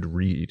should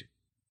read.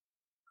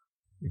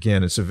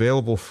 Again, it's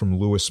available from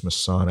Lewis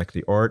Masonic,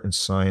 The Art and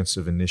Science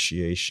of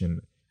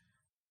Initiation.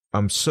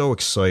 I'm so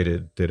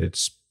excited that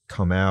it's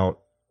come out,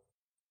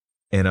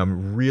 and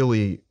I'm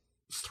really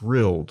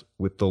thrilled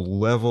with the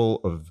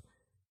level of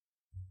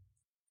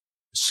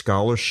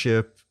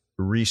scholarship,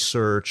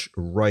 research,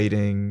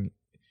 writing,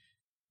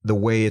 the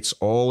way it's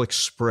all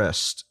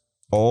expressed,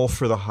 all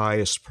for the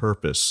highest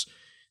purpose.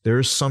 There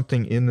is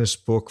something in this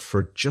book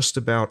for just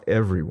about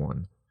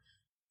everyone.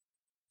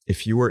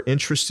 If you are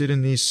interested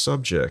in these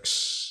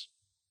subjects,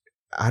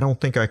 I don't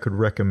think I could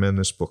recommend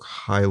this book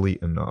highly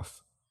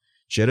enough.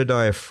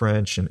 Jedediah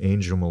French and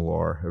Angel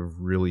Millar have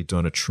really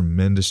done a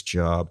tremendous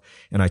job,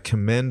 and I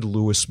commend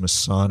Lewis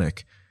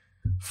Masonic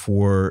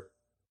for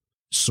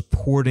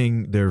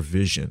supporting their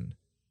vision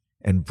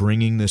and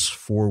bringing this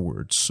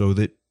forward so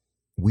that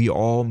we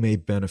all may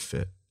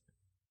benefit.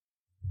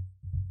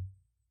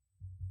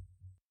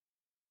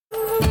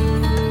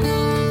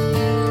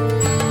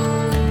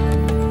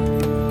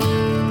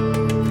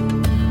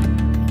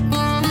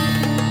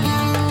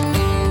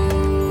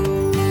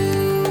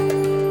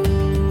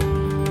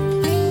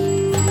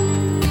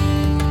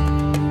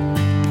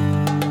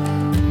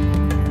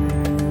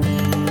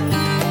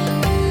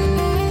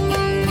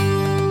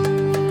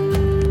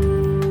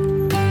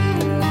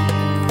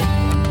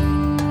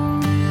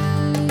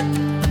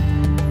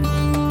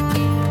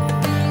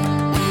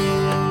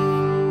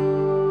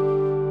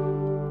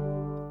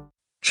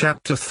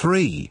 Chapter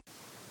 3.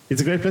 It's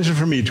a great pleasure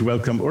for me to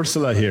welcome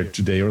Ursula here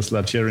today.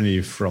 Ursula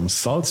Czerny from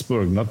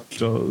Salzburg,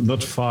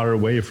 not far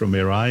away from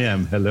where I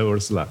am. Hello,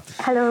 Ursula.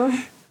 Hello.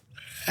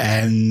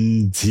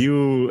 And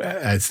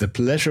it's a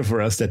pleasure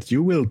for us that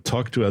you will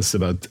talk to us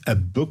about a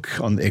book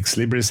on Ex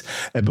Libris,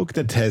 a book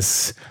that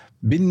has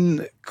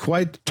been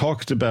quite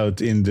talked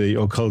about in the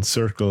occult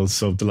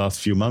circles of the last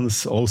few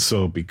months,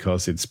 also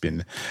because it's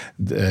been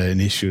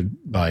issued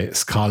by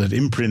Scarlet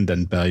Imprint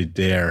and by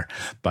their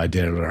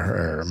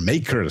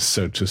makers,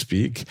 so to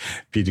speak,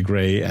 Peter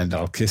Gray and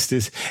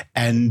Alcestis,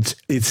 and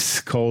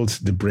it's called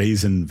The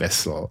Brazen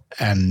Vessel.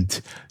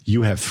 And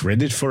you have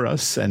read it for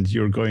us, and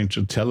you're going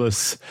to tell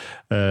us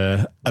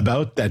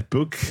about that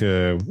book.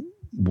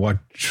 What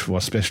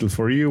was special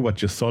for you,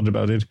 what you thought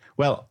about it.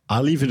 Well,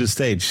 I'll leave you the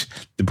stage.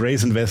 The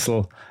Brazen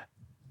Vessel,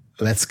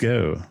 let's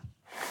go.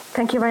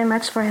 Thank you very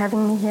much for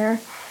having me here.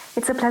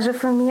 It's a pleasure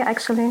for me,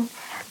 actually.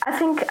 I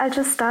think I'll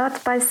just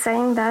start by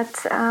saying that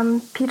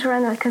Peter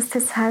and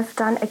Alcestis have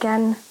done,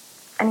 again,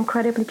 an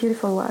incredibly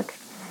beautiful work.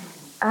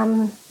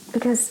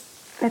 Because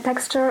the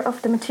texture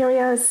of the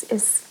materials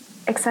is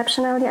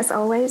exceptionally, as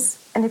always,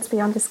 and it's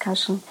beyond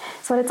discussion.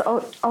 So it's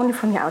only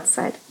from the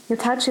outside. You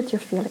touch it, you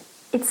feel it.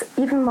 It's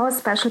even more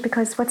special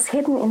because what's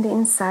hidden in the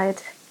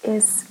inside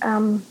is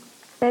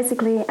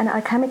basically an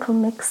alchemical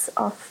mix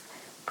of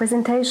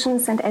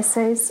presentations and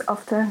essays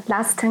of the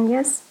last 10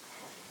 years,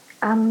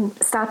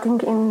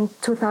 starting in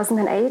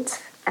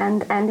 2008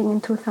 and ending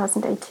in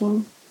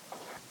 2018.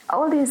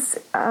 All these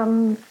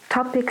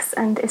topics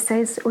and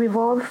essays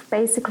revolve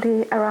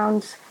basically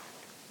around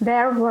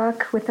their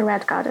work with the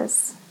Red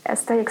Goddess,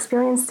 as they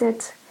experienced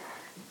it,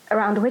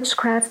 around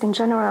witchcraft in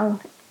general,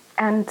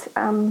 and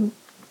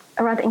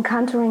around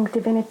encountering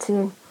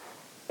divinity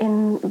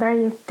in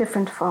very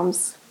different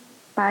forms,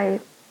 by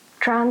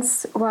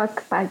trance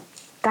work, by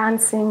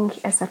dancing,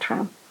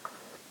 etc.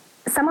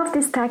 Some of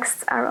these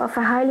texts are of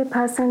a highly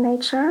personal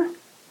nature.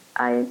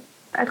 I'd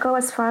go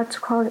as far to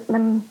call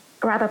them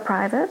rather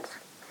private,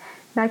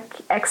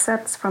 like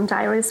excerpts from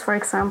diaries, for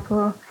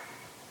example,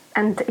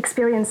 and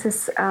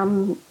experiences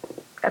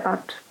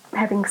about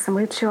having some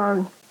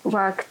ritual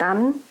work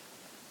done.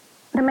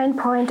 The main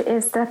point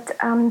is that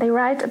they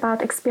write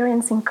about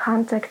experiencing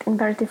contact in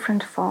very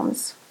different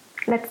forms.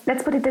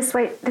 Let's put it this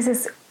way. This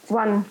is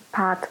one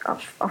part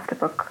of the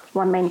book,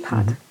 one main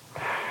part.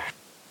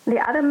 Mm-hmm.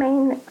 The other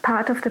main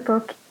part of the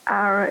book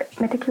are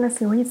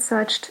meticulously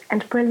researched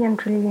and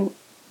brilliantly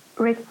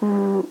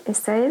written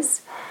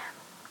essays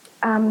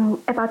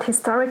about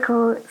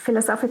historical,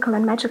 philosophical,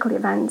 and magical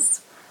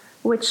events,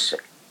 which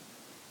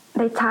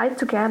they tie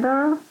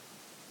together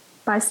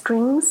by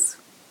strings,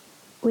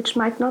 which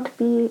might not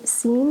be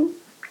seen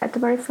at the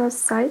very first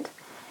sight,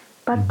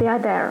 but they are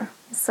there.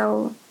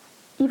 So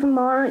even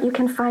more, you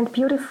can find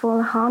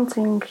beautiful,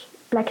 haunting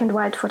black and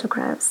white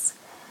photographs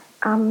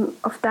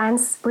of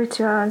dance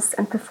rituals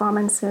and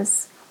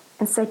performances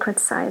and sacred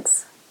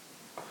sites.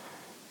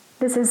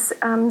 This is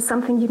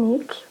something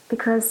unique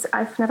because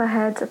I've never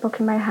had a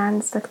book in my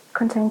hands that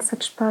contains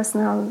such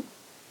personal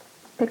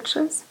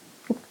pictures.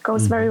 It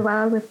goes very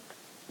well with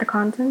the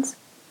contents.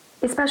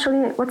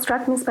 Especially, what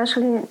struck me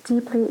especially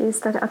deeply is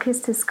that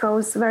Alcestis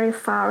goes very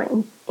far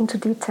into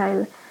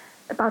detail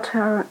about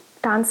her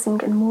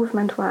dancing and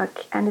movement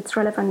work and its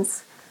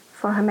relevance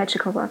for her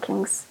magical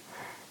workings.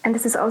 And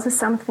this is also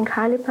something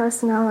highly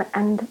personal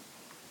and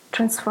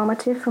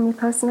transformative for me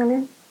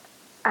personally.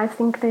 I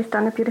think they've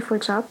done a beautiful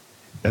job.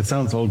 That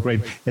sounds all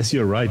great. Yes,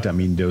 you're right. I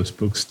mean, those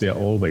books, they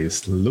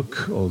always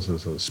look also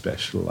so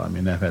special. I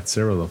mean, I've had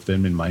several of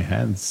them in my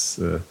hands,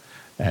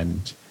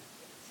 and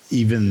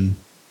even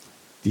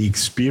the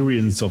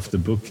experience of the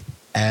book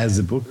as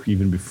a book,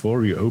 even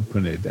before you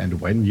open it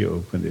and when you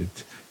open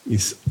it,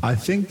 is, I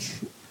think,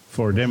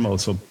 for them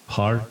also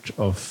part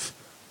of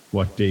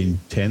what they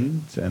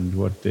intend and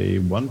what they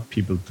want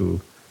people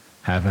to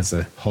have as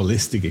a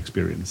holistic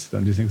experience.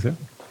 Don't you think so?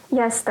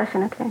 Yes,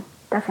 definitely.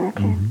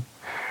 Definitely.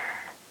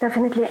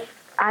 Definitely.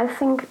 I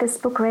think this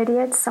book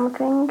radiates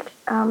something.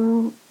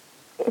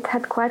 It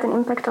had quite an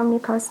impact on me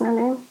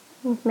personally.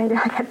 Maybe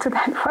I'll get to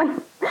that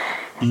one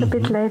a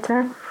bit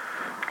later.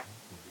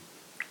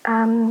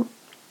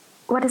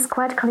 What is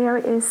quite clear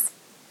is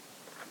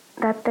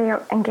that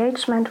their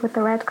engagement with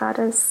the Red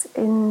Goddess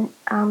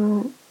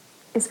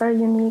is very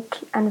unique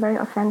and very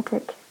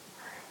authentic,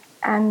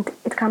 and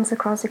it comes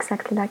across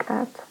exactly like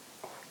that.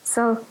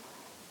 So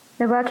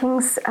the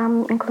workings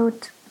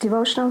include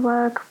devotional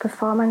work,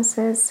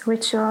 performances,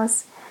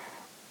 rituals,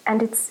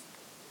 and it's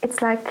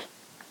like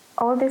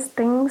all these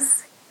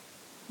things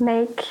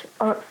make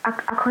or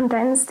are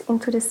condensed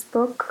into this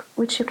book,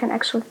 which you can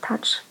actually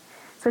touch.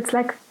 So it's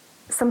like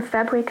some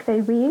fabric they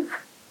weave,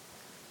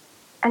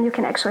 and you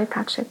can actually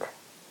touch it.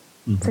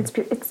 So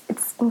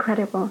it's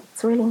incredible.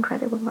 It's really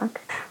incredible work.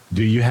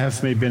 Do you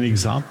have maybe an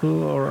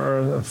example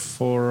or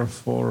for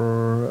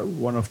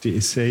one of the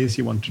essays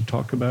you want to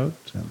talk about?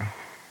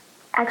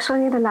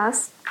 Actually, the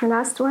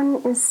last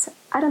one is,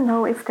 I don't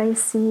know if they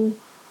see,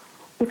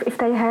 if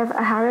they have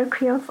a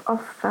hierarchy of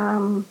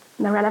the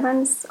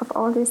relevance of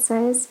all these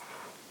essays.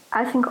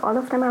 I think all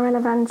of them are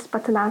relevant,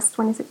 but the last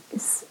one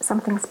is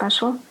something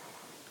special.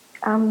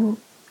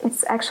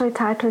 It's actually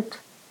titled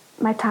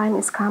My Time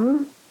Is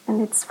Come,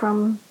 and it's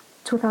from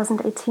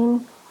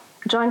 2018,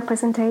 a joint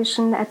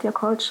presentation at the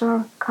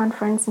Occulture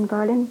Conference in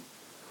Berlin.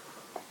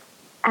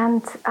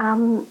 And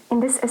in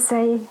this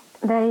essay,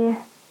 they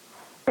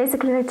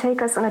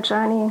take us on a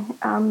journey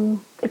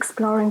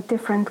exploring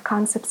different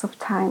concepts of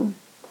time.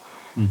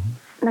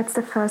 Mm-hmm. That's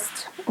the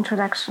first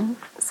introduction.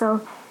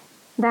 So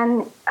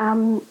then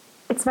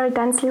it's very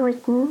densely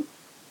written.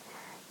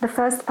 The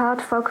first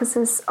part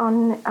focuses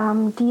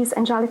on Dee's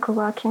angelical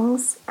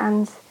workings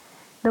and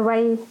the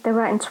way they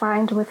were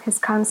entwined with his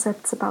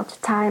concepts about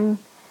time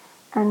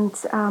and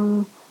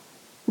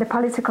the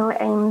political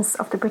aims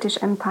of the British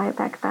Empire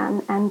back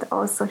then, and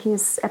also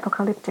his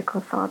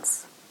apocalyptical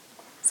thoughts.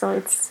 So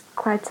it's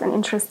quite an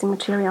interesting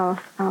material.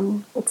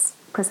 It's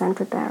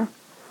presented there.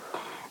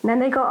 And then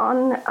they go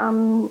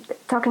on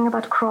talking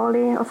about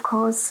Crowley, of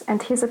course,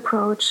 and his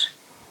approach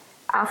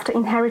after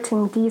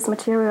inheriting Dee's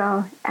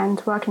material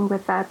and working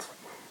with that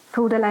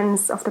through the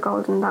lens of the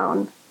Golden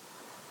Dawn.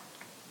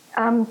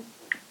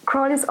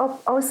 Crowley is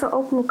also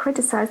openly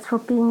criticized for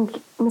being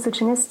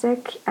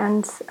misogynistic,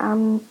 and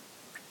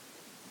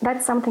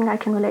that's something I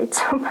can relate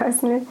to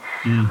personally,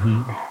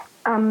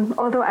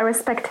 although I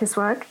respect his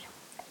work.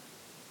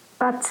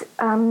 But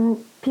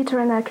Peter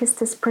and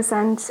Alcestis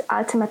present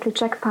ultimately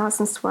Jack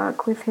Parsons'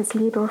 work with his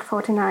Liber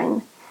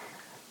 49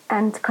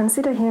 and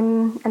consider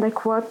him, and I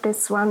quote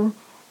this one,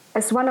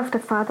 as one of the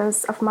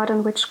fathers of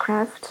modern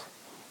witchcraft,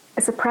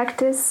 as a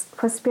practice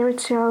for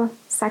spiritual,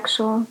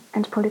 sexual,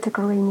 and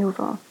political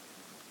renewal.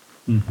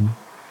 Mm-hmm.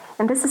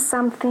 And this is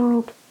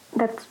something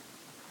that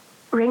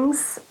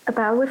rings a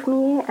bell with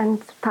me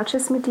and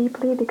touches me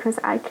deeply, because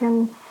I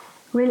can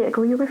really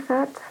agree with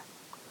that.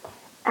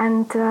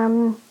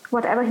 And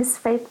whatever his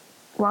fate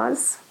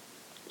was,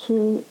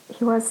 he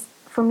was,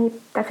 for me,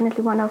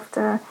 definitely one of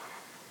the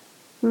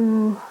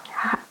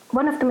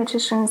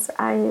magicians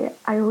I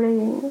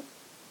really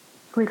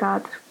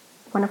regard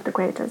as one of the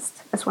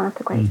greatest.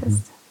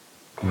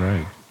 Mm-hmm.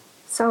 Right.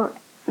 So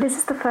this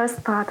is the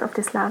first part of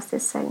this last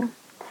essay.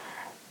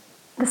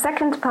 The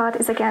second part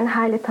is again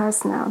highly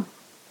personal.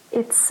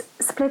 It's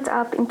split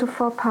up into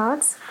four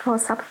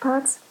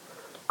subparts,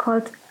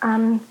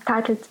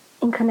 titled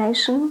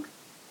Incarnation,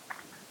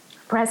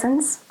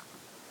 Presence,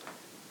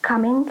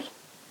 Coming,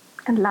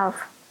 and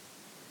Love.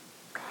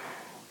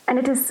 And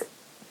it is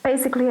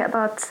basically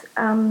about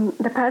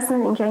the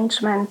personal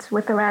engagement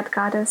with the Red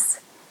Goddess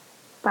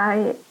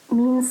by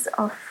means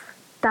of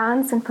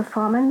dance and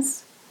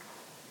performance.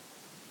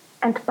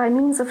 And by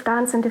means of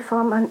dance and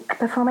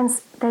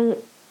performance, they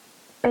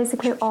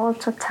basically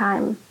alter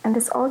time. And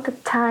this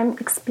altered time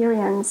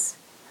experience,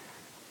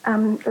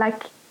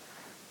 like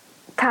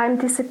time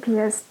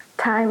disappears,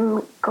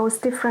 time goes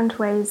different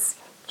ways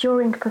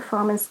during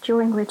performance,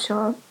 during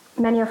ritual.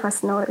 Many of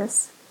us know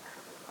this.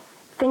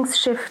 Things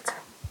shift.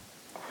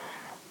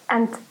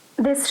 And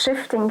this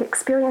shifting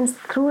experience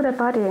through the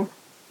body,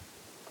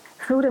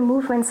 through the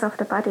movements of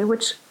the body,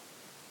 which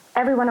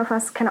every one of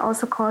us can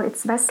also call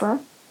its vessel,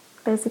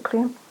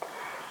 basically,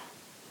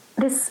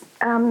 this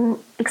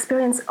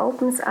experience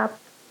opens up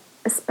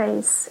a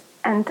space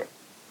and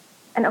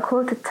an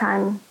occulted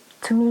time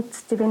to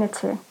meet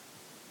divinity.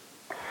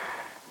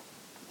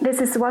 This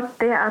is what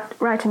they are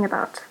writing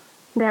about,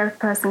 their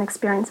personal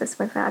experiences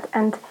with that.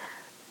 And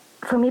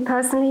for me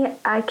personally,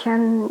 I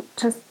can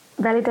just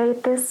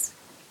validate this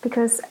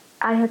because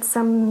I had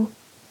some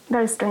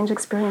very strange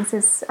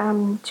experiences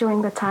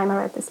during the time I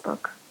read this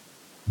book.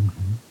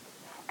 Mm-hmm.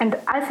 And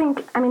I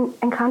think,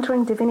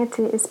 encountering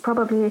divinity is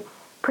probably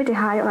pretty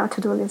high on our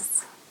to-do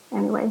lists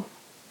anyway.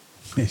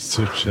 It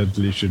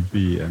certainly should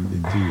be, and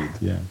indeed,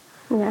 yeah.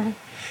 Yeah.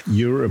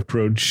 Your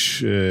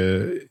approach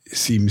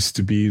seems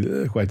to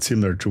be quite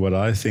similar to what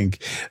I think.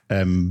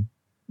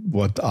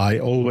 What I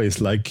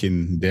always like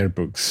in their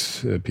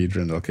books, Peter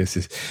and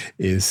Alcestis,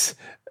 is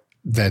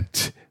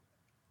that,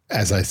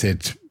 as I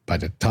said, by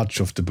the touch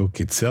of the book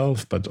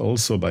itself, but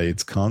also by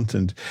its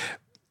content,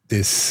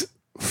 this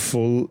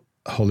full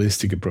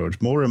holistic approach.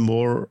 More and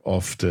more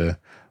of the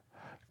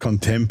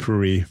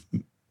contemporary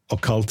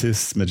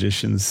occultists,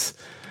 magicians,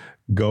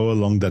 go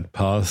along that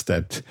path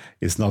that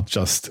is not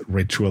just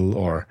ritual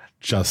or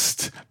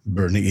just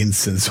burning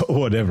incense or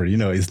whatever.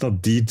 It's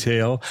not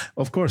detail.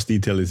 Of course,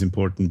 detail is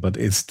important, but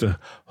it's the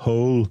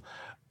whole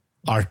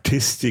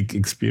artistic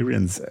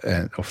experience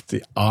of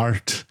the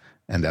art,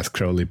 and as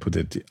Crowley put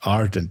it, the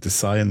art and the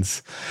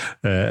science,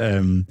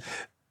 as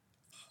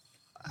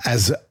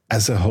a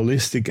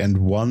holistic and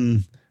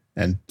one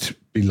and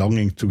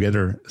belonging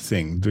together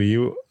thing. Do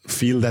you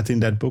feel that in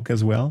that book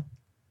as well?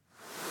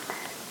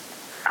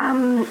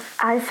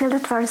 I feel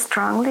it very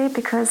strongly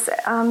because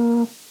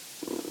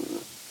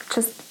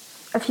just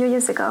a few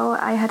years ago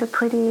I had a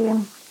pretty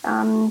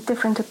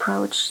different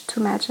approach to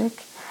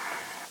magic,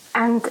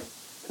 and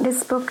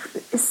this book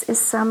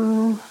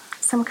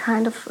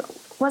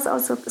was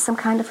also some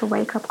kind of a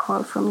wake-up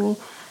call for me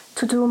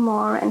to do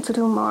more and to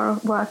do more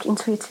work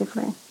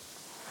intuitively.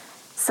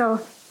 So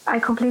I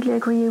completely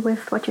agree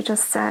with what you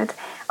just said.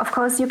 Of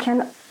course,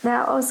 there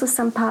are also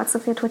some parts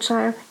of it which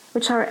are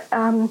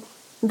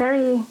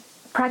very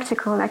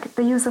practical, like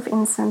the use of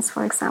incense,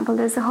 for example.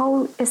 There's a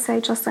whole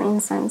essay just on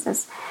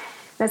incenses.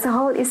 There's a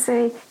whole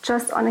essay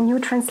just on a new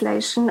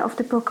translation of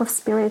the Book of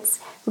Spirits,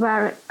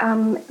 where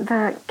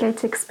the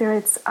Gaelic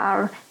spirits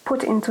are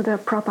put into the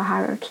proper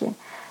hierarchy.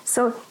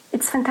 So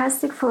it's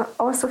fantastic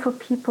also for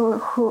people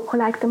who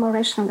like the more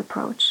rational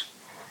approach,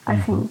 I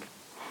think.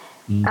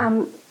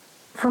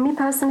 For me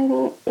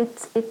personally,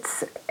 it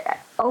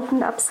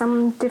opened up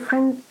some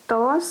different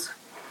doors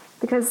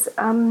because,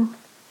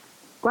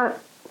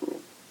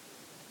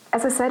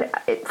 as I said,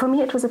 for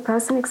me it was a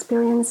personal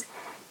experience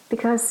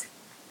because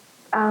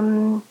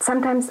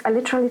sometimes I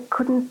literally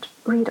couldn't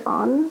read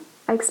on.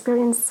 I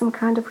experienced some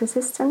kind of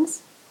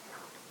resistance.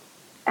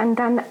 And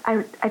then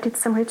I did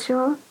some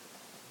ritual,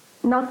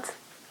 not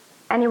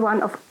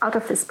anyone out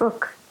of this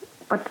book,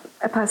 but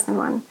a personal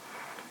one.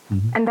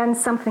 And then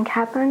something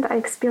happened. I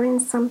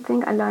experienced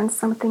something. I learned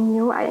something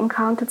new. I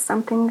encountered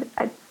something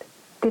I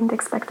didn't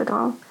expect at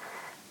all.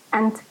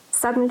 And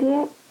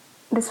suddenly,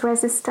 this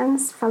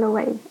resistance fell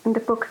away, and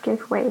the book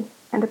gave way,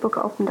 and the book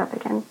opened up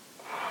again.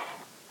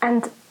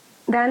 And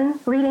then,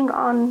 reading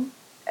on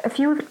a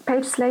few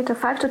pages later,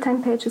 5 to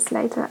 10 pages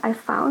later, I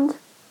found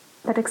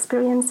that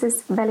experience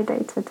is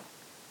validated.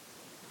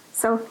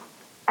 So,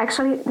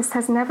 actually, this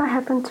has never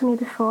happened to me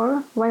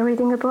before while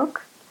reading a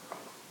book.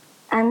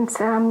 And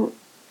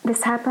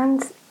this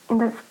happened in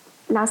the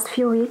last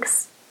few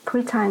weeks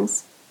 3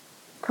 times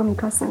for me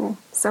personally.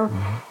 So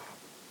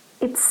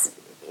it's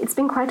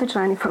been quite a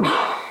journey for me.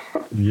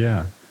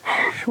 Yeah.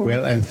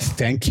 Well, and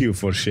thank you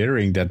for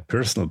sharing that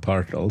personal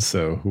part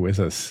also with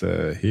us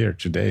here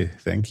today.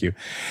 Thank you.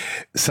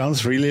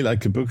 Sounds really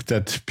like a book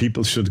that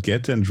people should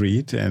get and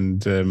read.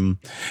 And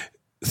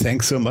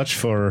thanks so much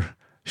for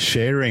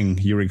sharing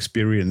your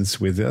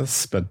experience with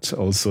us, but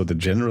also the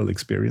general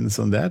experience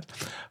on that.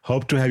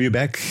 Hope to have you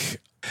back.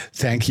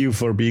 Thank you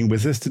for being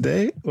with us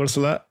today,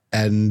 Ursula,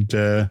 and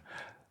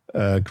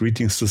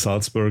greetings to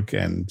Salzburg,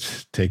 and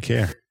take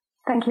care.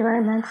 Thank you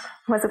very much.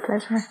 It was a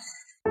pleasure.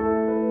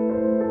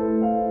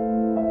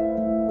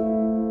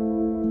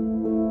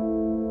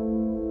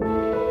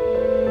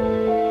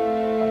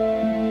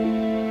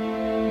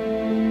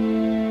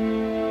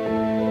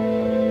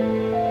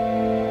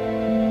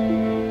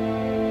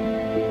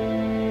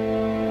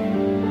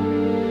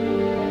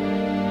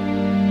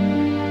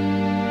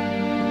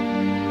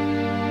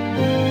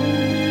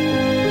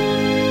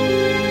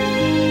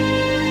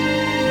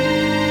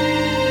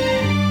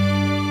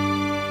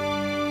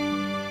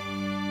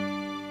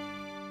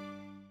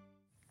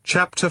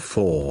 Chapter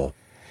 4.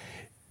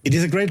 It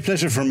is a great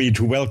pleasure for me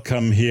to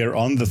welcome here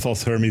on the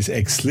Thoth Hermes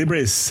Ex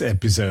Libris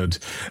episode,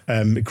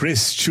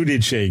 Chris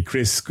Giudice.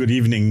 Chris, good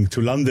evening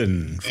to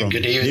London from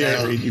good evening.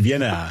 Here in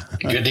Vienna.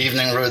 Good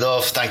evening,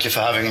 Rudolf. Thank you for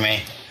having me.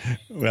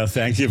 Well,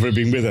 thank you for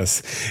being with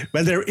us.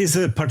 Well, there is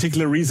a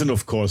particular reason,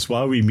 of course,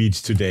 why we meet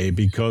today,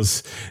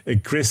 because,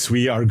 Chris,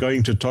 we are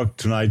going to talk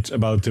tonight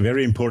about a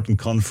very important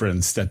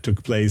conference that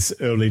took place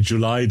early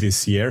July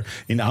this year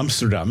in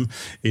Amsterdam.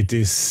 It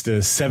is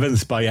the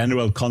 7th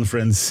biannual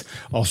conference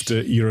of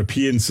the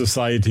European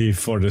Society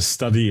for the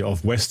Study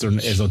of Western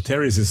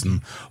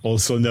Esotericism,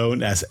 also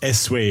known as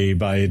ESWE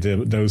by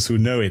those who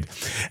know it.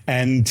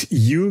 And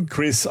you,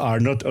 Chris, are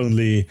not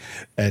only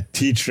a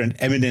teacher and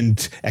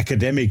eminent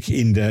academic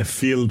in the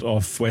field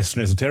of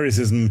Western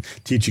esotericism,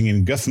 teaching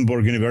in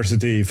Gothenburg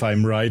University, if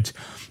I'm right,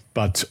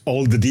 but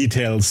all the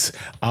details,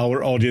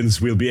 our audience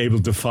will be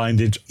able to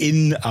find it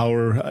in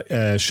our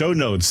show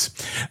notes.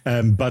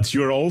 But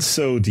you're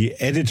also the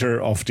editor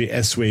of the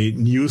ESWE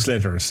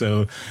newsletter,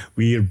 so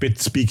we're a bit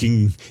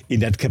speaking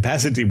in that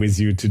capacity with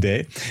you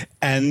today.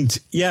 And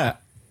yeah,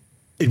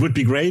 it would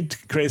be great,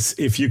 Chris,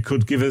 if you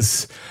could give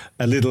us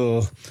a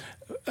little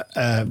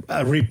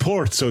a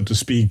report, so to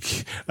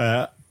speak,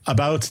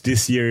 about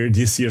this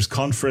year's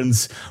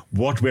conference.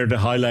 What were the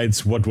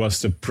highlights? What was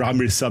the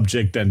primary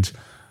subject? And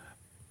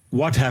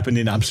what happened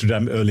in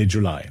Amsterdam early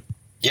July?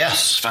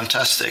 Yes,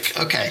 fantastic.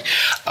 Okay.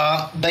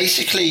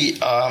 Basically,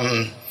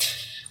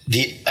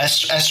 the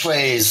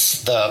ESWE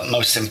is the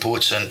most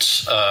important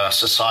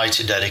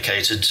society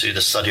dedicated to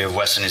the study of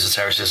Western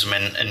esotericism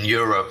in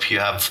Europe. You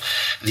have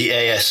the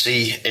ASE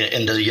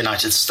in the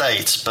United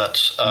States,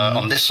 but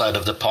on this side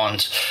of the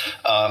pond,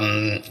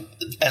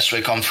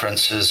 ESWE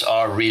conferences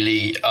are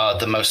really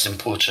the most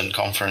important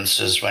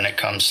conferences when it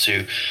comes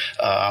to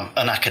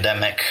an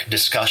academic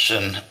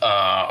discussion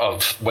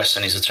of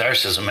Western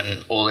esotericism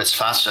in all its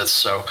facets.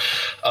 So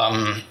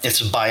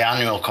it's a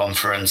biannual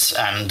conference,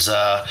 and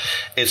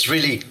it's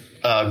really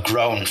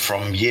grown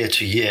from year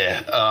to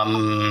year.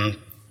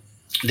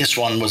 This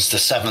one was the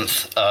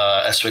 7th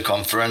ESWE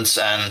conference,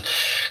 and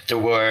there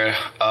were,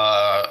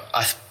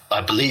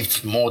 I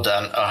believe, more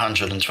than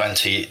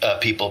 120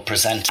 people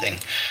presenting.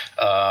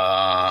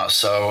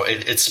 So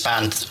it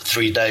spanned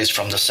 3 days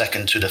from the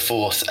 2nd to the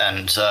 4th,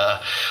 and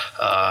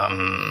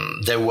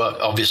there were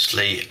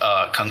obviously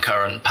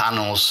concurrent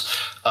panels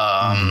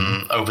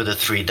over the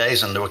 3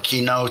 days, and there were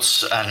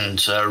keynotes,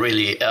 and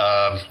really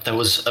there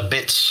was a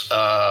bit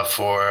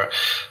for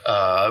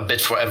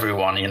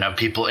everyone. You know,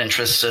 people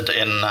interested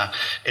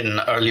in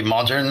early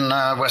modern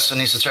Western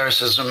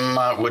esotericism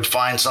would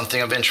find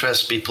something of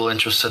interest. People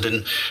interested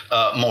in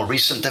more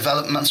recent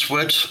developments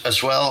would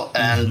as well,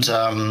 and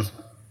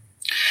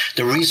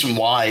the reason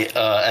why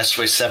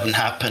SWAY 7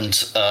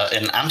 happened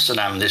in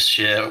Amsterdam this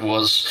year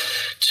was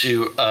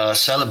to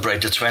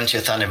celebrate the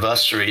 20th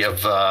anniversary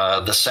of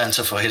the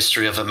Center for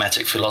History of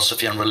Hermetic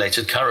Philosophy and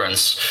Related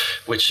Currents,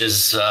 which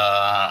is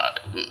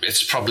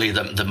it's probably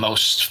the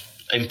most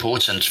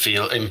important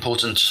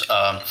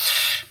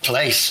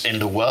place in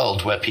the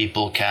world where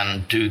people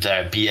can do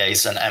their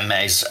BAs and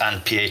MAs and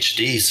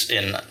PhDs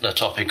in the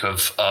topic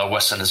of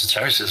Western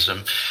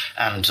esotericism,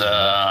 and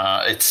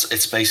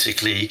it's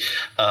basically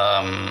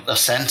a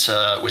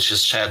center which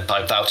is chaired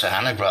by Wouter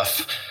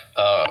Hanegraaff,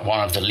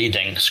 one of the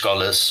leading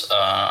scholars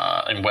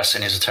in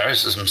Western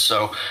esotericism.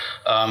 So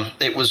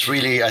it was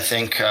really, I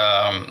think,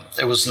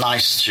 it was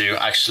nice to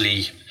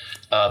actually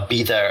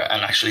be there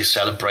and actually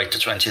celebrate the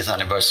 20th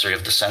anniversary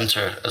of the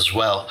center as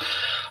well.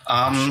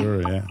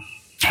 Sure, yeah.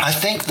 I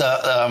think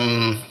that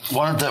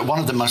one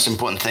of the most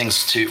important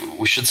things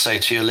we should say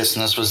to your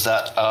listeners was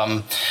that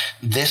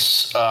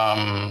this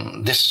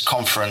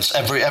conference,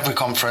 every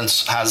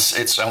conference has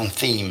its own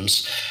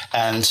themes,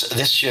 and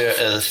this year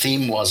the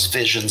theme was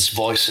Visions,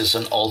 Voices,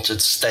 and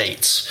Altered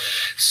States.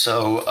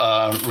 So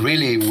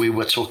really,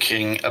 we're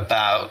talking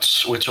about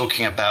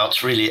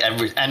really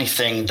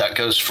anything that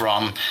goes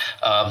from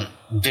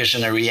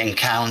visionary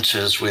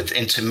encounters with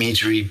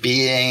intermediary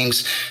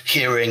beings,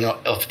 hearing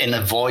of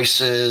inner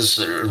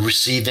voices,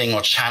 receiving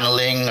or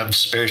channeling of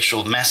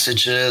spiritual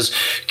messages,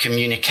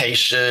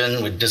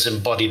 communication with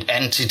disembodied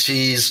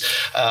entities.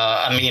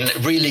 I mean,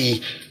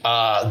 really,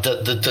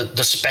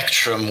 the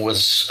spectrum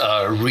was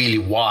really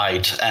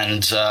wide,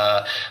 and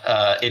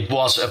it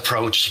was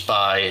approached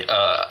by,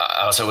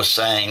 as I was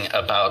saying,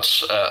 about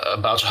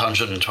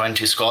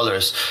 120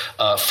 scholars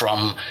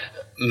from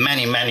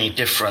many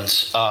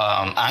different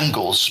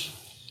angles.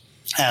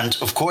 And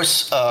of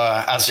course,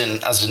 as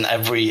in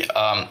every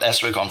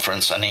SWAY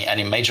conference,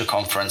 any major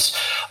conference,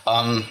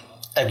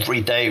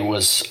 every day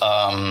was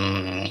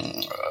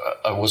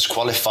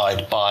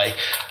qualified by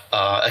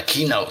a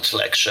keynote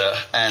lecture.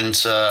 And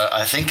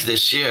I think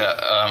this year,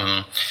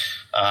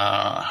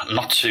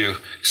 not to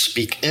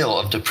speak ill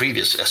of the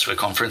previous SWAY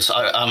conference,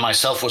 I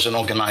myself was an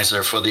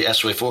organizer for the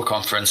SWAY 4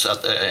 conference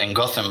in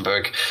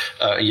Gothenburg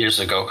years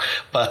ago.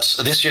 But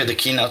this year, the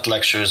keynote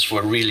lectures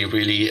were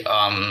really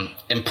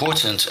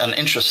important and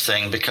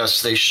interesting,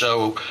 because they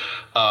show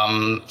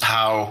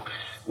how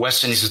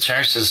Western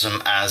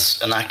esotericism as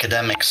an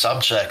academic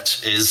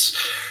subject is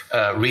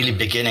really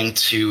beginning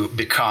to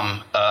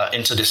become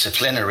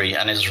interdisciplinary,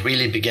 and is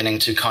really beginning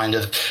to kind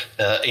of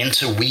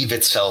interweave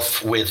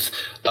itself with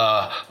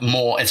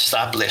more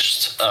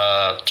established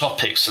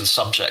topics and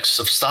subjects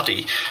of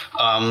study.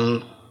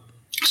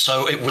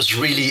 So it was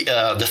really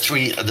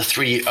the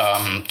three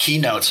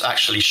keynotes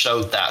actually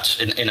showed that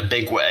in a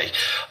big way.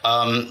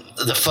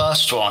 The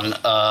first one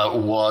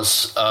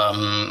was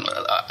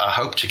I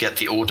hope to get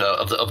the order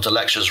of the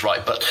lectures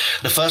right, but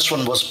the first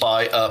one was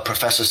by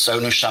Professor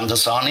Sonu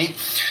Shamdasani,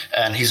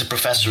 and he's a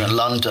professor in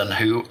London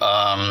who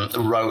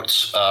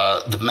wrote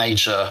the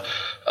major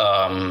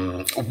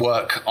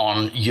work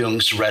on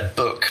Jung's Red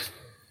Book.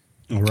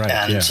 Right,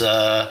 and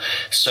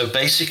so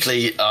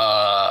basically,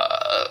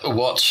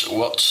 what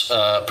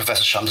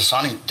Professor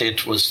Shamdasani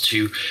did was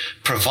to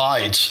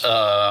provide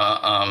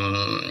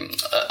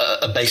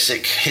a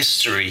basic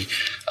history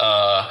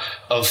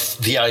of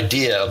the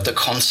idea of the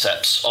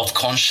concepts of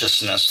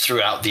consciousness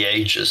throughout the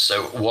ages.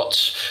 So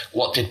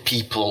what did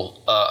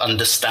people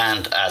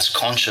understand as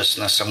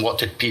consciousness, and what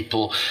did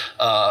people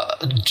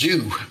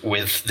do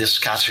with this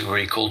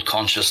category called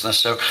consciousness?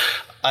 So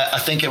I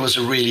think it was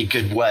a really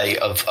good way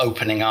of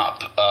opening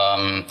up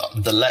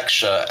the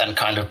lecture and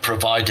kind of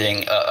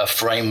providing a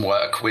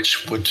framework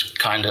which would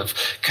kind of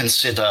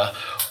consider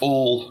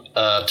all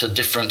the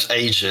different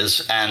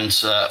ages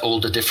and all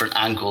the different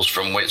angles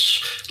from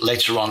which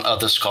later on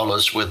other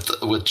scholars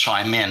would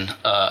chime in,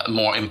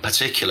 more in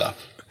particular.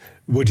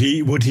 Would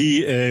he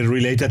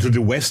relate that to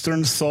the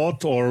Western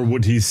thought, or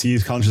would he see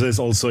consciousness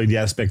also in the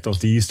aspect of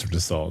the Eastern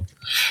thought?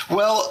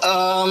 Well,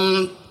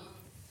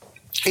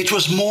 It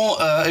was more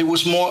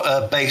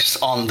based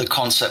on the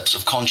concepts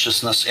of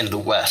consciousness in the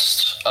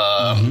West.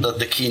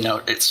 The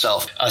keynote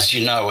itself, as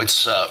you know,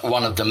 it's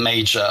one of the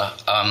major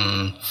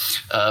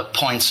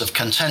points of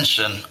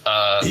contention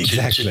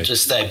exactly. to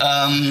stay.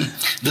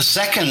 The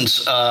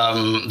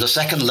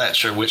second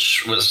lecture,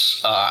 which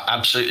was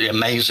absolutely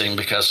amazing,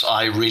 because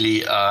I really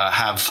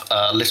have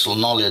little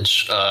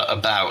knowledge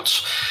about.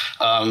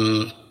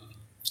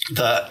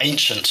 The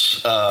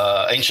ancient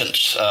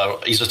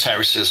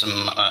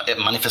esotericism,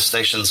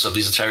 manifestations of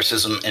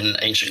esotericism in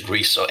ancient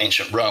Greece or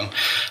ancient Rome,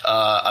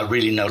 I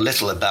really know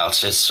little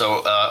about it.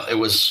 So it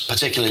was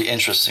particularly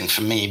interesting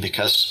for me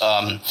because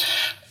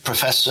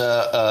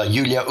Professor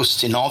Yulia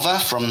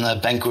Ustinova from the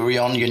Ben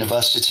Gurion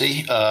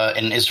University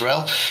in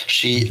Israel.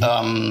 She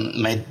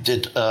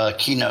did a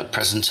keynote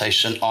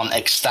presentation on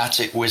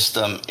ecstatic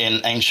wisdom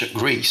in ancient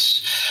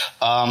Greece.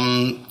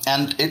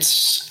 And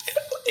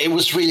it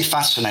was really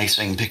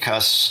fascinating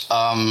because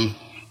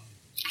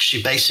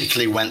she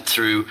basically went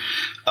through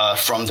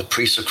from the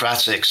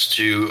pre-Socratics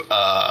to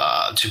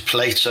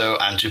Plato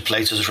and to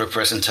Plato's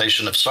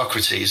representation of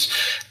Socrates,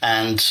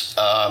 and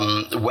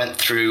went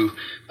through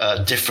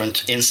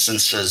different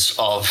instances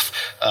of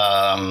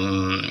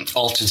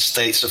altered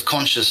states of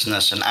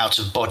consciousness and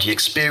out-of-body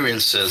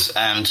experiences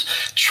and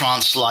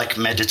trance-like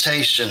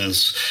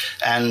meditations.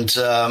 And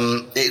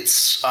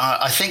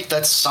I think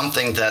that's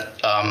something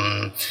that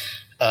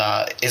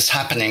is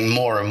happening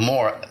more and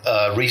more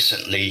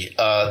recently,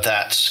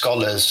 that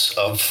scholars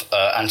of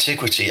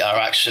antiquity are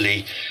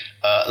actually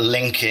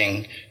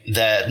linking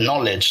their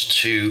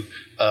knowledge to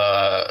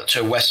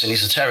a Western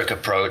esoteric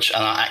approach,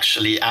 and are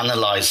actually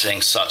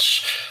analyzing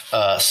such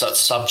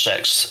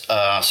subjects,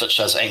 such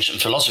as ancient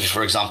philosophy,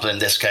 for example, in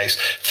this case,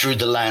 through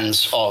the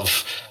lens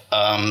of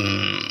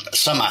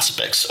some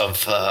aspects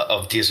of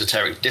the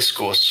esoteric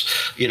discourse,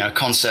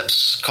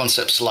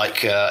 concepts like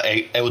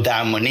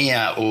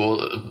eudaimonia or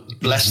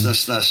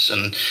blessedness,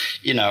 and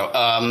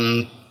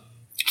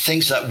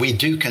things that we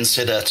do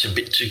consider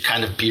to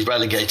kind of be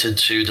relegated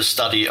to the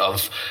study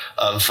of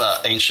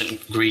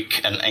ancient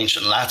Greek and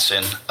ancient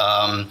Latin,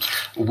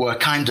 were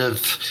kind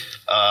of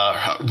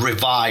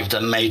revived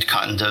and made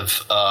kind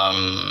of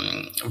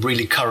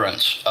really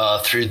current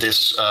through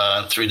this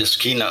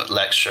keynote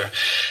lecture.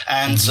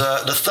 And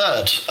the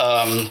third.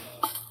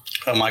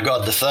 Oh my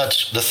God!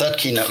 The third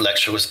keynote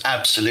lecture was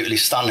absolutely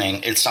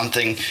stunning. It's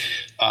something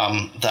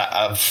that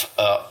I've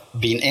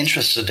been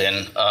interested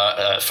in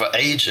for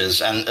ages,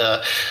 and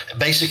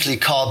basically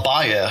Karl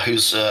Bayer,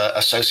 who's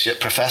associate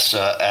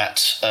professor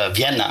at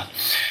Vienna,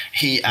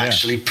 he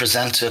actually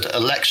presented a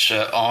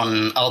lecture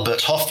on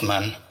Albert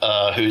Hofmann,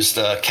 who's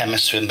the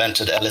chemist who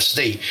invented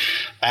LSD,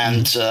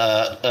 and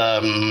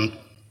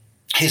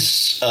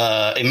his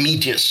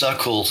immediate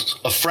circle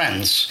of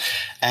friends.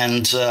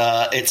 And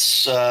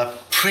it's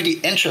pretty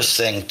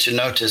interesting to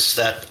notice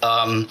that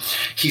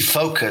he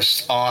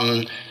focused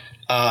on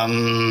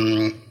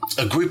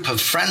a group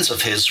of friends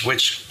of his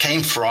which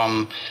came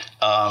from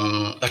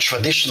a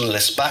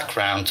traditionalist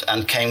background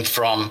and came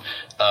from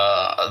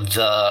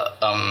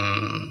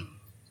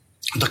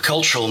the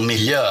cultural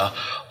milieu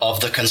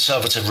of the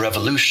conservative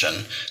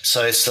revolution.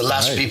 So it's the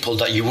last people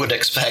that you would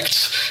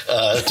expect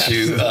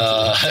to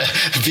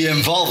be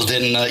involved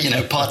in,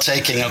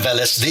 partaking of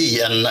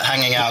LSD and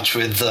hanging out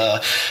with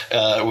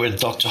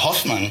Dr.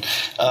 Hoffman.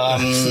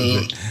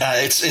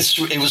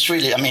 It was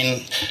really.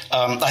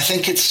 I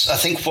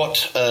think what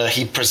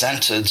he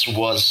presented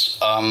was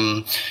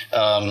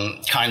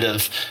kind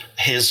of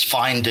his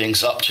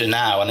findings up to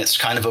now, and it's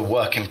kind of a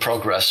work in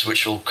progress,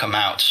 which will come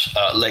out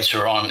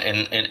later on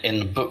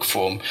in book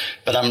form.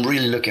 But I'm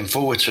really looking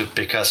forward to it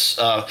because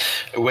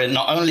we're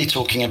not only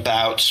talking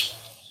about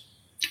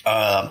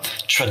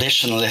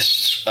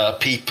traditionalist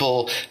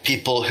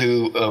people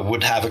who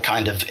would have a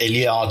kind of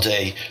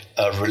Eliade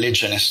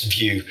religionist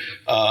view,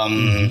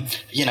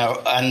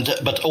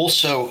 but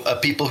also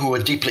people who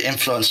were deeply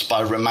influenced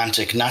by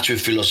romantic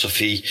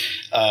naturphilosophy,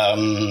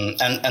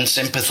 and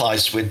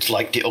sympathized with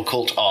like the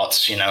occult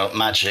arts,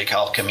 magic,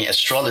 alchemy,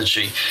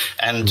 astrology.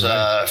 And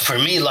for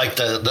me, like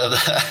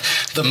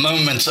the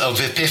moment of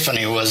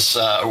epiphany was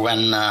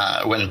when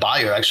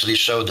Bayer actually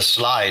showed the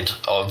slide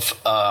of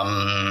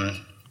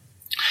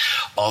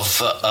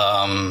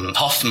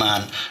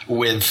Hoffmann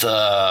with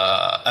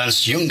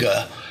Ernst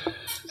Jünger,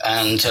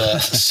 and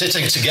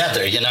sitting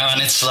together,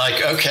 and it's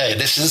like, okay,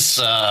 this is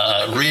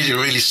really,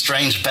 really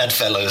strange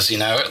bedfellows,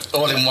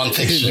 all in one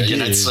picture.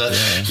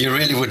 You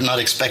really would not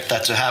expect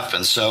that to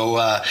happen. So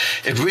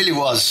it really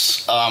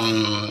was,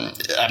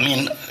 at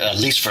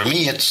least for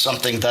me, it's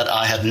something that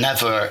I had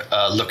never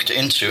looked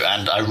into,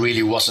 and I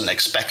really wasn't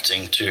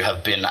expecting to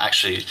have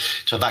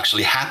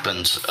actually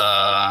happened.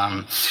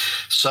 I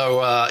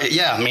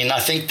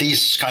think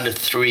these kind of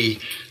three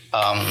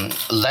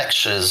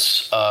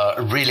lectures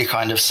really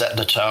kind of set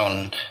the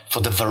tone for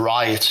the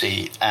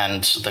variety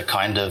and the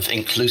kind of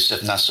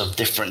inclusiveness of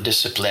different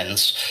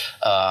disciplines,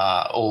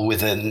 all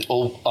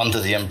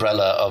under the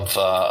umbrella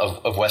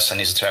of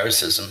Western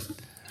esotericism.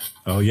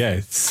 Oh yeah,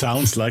 it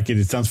sounds like it.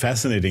 It sounds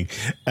fascinating.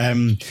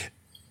 The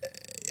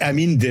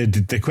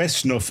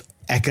question of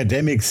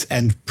academics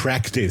and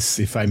practice,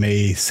 if I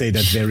may say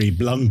that very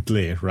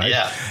bluntly, right?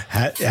 Yeah.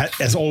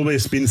 Has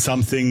always been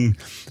something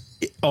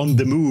on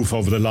the move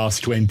over the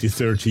last 20,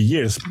 30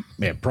 years,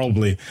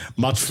 probably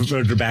much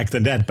further back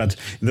than that. But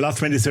in the last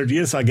 20, 30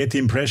 years, I get the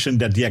impression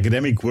that the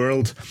academic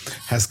world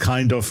has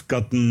kind of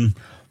gotten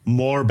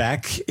more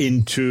back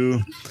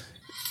into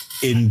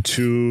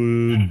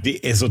the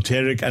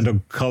esoteric and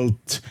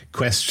occult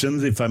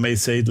questions, if I may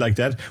say it like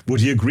that.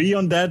 Would you agree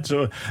on that?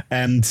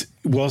 And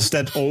was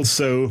that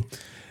also,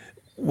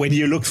 when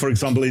you look, for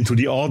example, into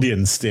the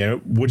audience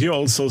there, would you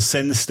also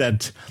sense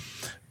that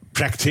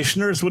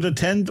practitioners would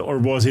attend, or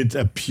was it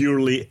a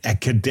purely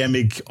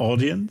academic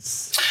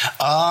audience?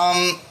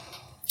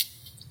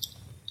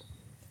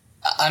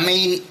 I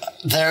mean,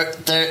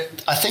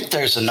 I think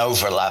there's an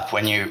overlap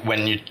when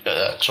you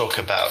talk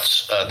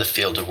about the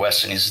field of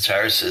Western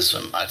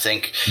esotericism. I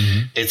think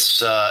it's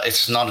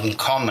not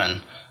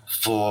uncommon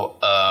for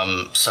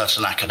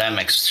certain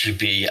academics to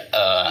be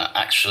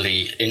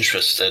actually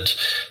interested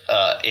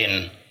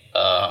in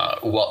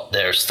what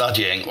they're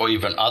studying, or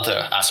even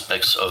other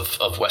aspects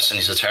of Western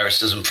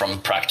esotericism from a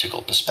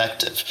practical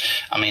perspective.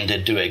 I mean,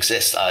 they do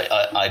exist.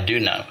 I do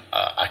know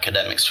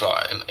academics who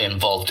are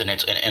involved in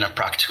it in a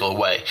practical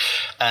way.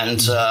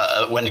 And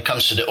when it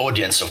comes to the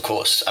audience, of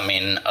course, I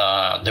mean,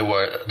 there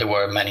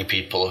were many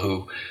people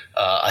who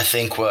I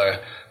think were.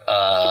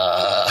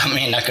 I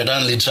mean, I could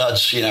only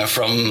judge,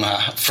 from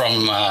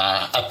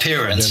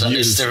appearance and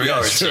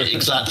exteriority, yeah, sure.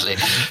 Exactly.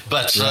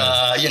 But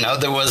right.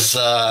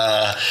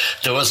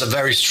 There was a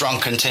very strong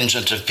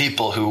contingent of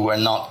people who were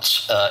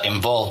not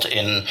involved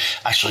in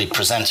actually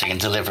presenting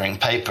and delivering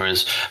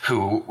papers,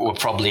 who were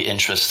probably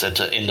interested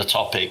in the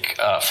topic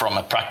from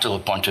a practical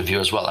point of view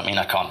as well. I mean,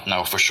 I can't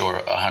know for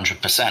sure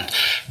 100%,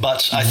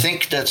 but I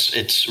think that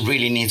it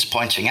really needs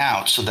pointing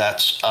out so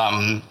that.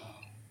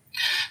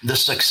 The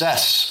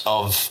success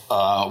of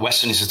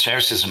Western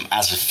esotericism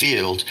as a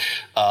field,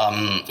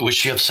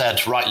 which you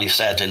have rightly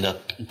said, in the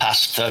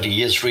past 30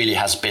 years really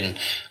has been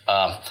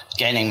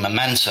gaining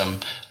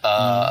momentum.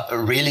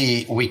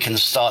 Really, we can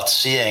start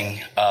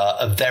seeing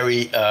a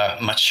very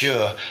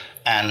mature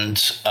and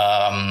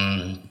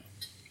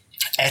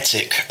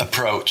ethic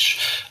approach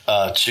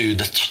to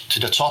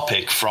the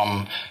topic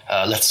from,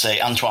 let's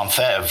say, Antoine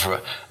Fèvre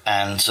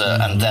and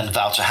then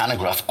Wouter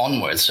Hanegraaff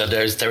onwards. So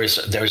there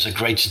is a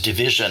great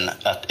division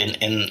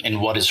in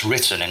what is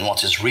written, in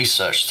what is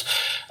researched,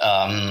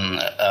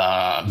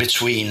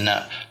 between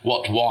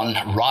what one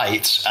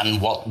writes and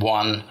what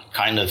one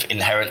kind of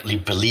inherently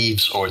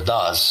believes or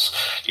does.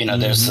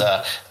 There's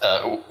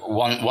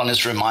one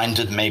is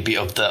reminded maybe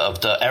of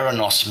the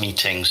Eranos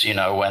meetings,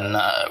 when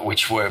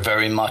which were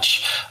very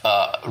much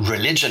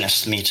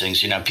religionist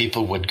meetings.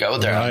 People would go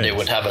there, right, and they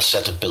would have a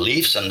set of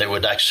beliefs, and they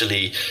would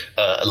actually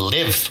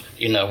live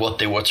what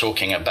they were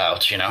talking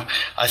about.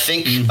 I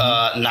think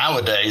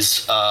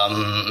nowadays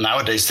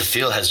the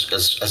field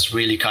has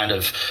really kind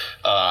of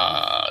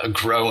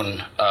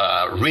grown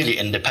really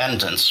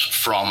independence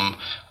from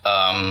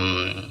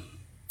the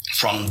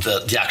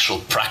actual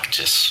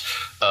practice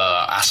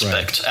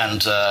aspect, right.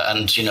 and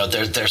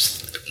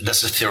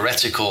there's a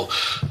theoretical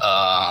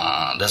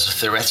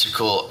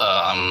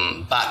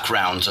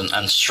background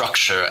and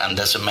structure, and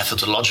there's a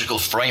methodological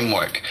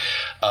framework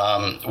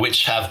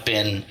which have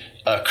been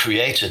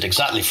created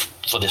exactly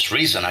for this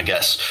reason, I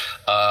guess,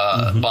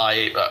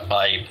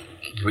 by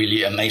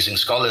really amazing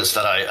scholars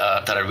that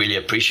I really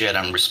appreciate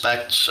and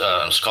respect.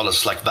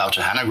 Scholars like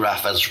Wouter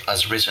Hanegraaff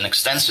has written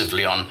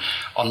extensively on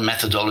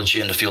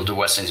methodology in the field of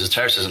Western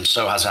esotericism.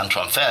 So has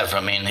Antoine Fèvre.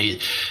 I mean, he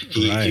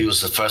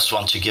was the first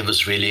one to give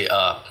us really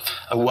a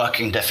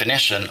working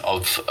definition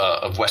of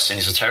Western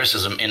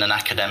esotericism in an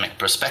academic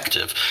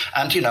perspective.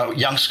 And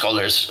younger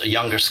scholars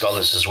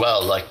as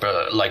well, like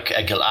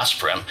Egil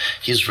Asprem.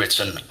 He's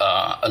written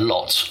a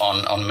lot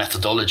on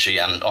methodology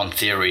and on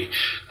theory,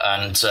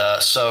 and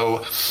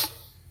so.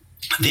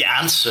 The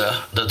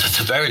answer,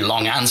 the very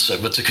long answer,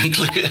 but to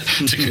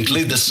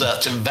conclude this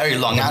very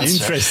long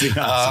answer, interesting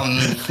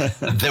answer.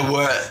 There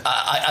were,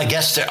 I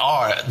guess there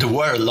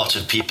were a lot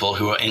of people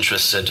who are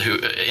interested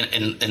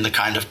in the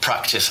kind of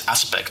practice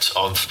aspect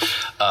of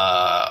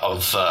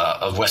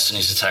Western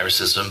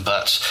esotericism,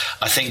 but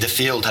I think the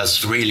field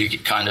has really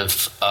kind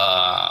of.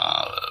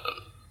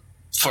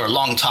 For a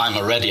long time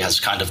already has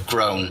kind of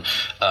grown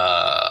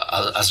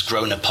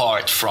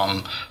apart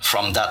from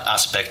that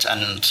aspect,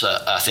 and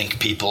I think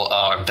people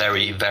are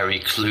very, very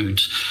clued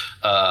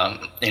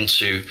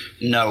into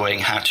knowing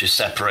how to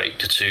separate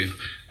the two,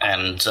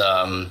 and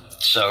right.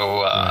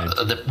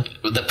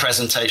 The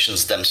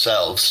presentations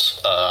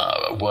themselves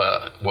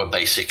were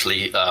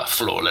basically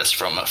flawless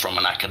from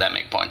an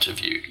academic point of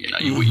view.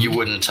 You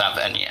wouldn't have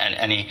any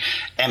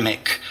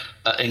emic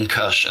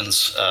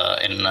incursions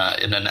in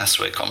an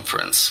SWA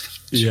conference.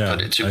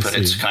 To put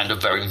it kind of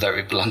very,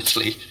 very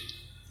bluntly.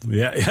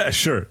 Yeah,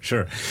 sure.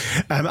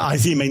 I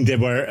see. I mean, there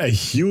were a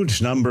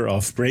huge number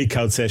of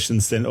breakout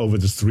sessions then over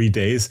the 3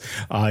 days.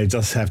 I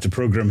just have the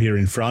program here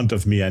in front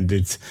of me, and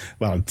it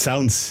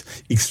sounds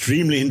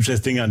extremely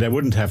interesting, and I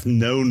wouldn't have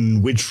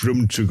known which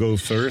room to go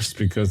first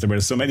because there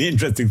were so many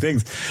interesting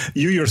things.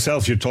 You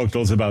talked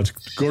also about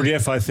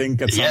Gurdjieff, I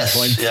think, at some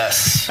point.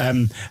 Yes.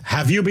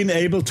 Have you been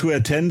able to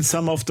attend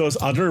some of those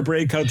other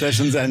breakout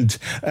sessions, and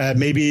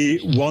maybe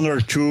one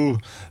or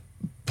two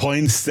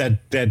points that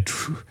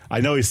I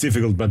know it's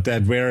difficult, but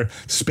that were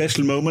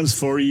special moments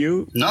for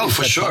you? No,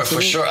 for sure,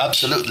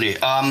 absolutely.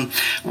 I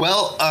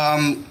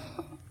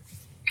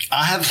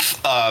have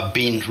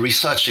been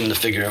researching the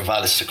figure of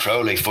Aleister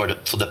Crowley for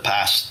the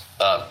past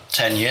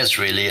 10 years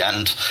really,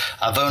 and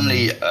I've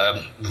only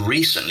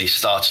recently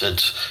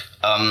started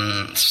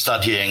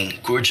studying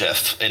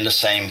Gurdjieff in the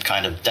same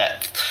kind of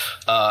depth,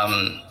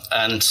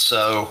 and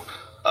so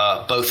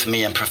both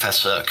me and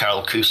Professor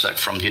Carol Cusack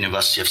from the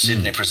University of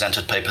Sydney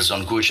presented papers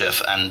on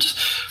Gurdjieff, and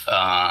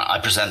I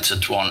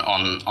presented one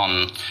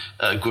on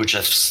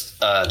Gurdjieff's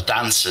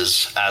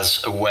dances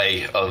as a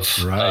way of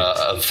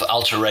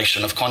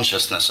alteration of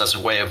consciousness, as a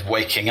way of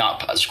waking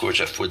up, as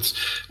Gurdjieff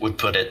would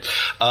put it.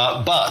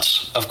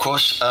 But of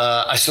course,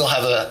 I still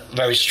have a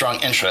very strong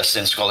interest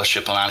in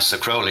scholarship on Aleister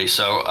Crowley.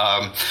 So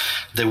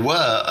there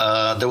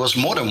was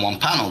more than one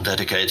panel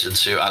dedicated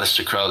to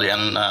Aleister Crowley,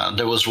 and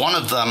there was one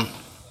of them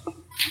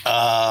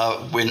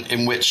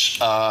in which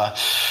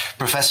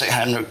Professor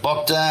Henrik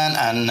Bogdan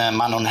and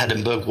Manon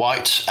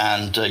Hedenberg-White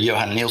and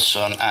Johan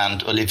Nilsson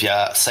and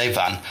Olivia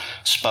Sevan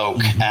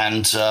spoke,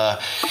 and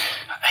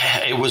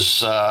it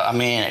was,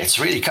 it's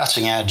really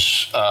cutting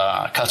edge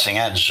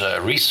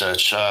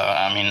research.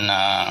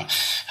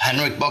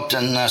 Henrik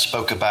Bogdan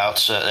spoke about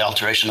the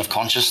alteration of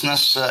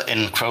consciousness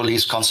in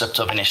Crowley's concept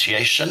of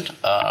initiation,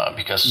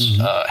 because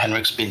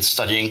Henrik's been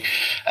studying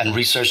and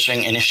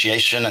researching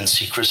initiation and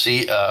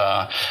secrecy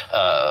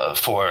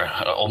for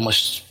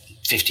almost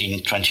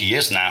 15, 20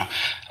 years now,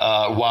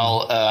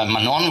 while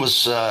Manon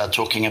was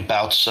talking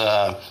about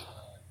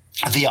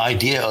the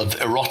idea of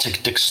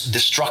erotic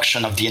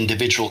destruction of the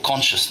individual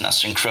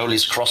consciousness in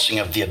Crowley's Crossing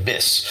of the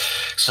Abyss.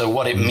 So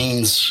what it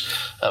means,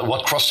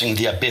 what crossing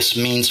the abyss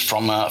means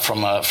from a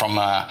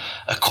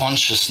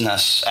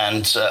consciousness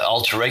and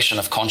alteration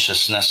of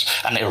consciousness,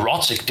 and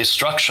erotic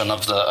destruction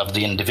of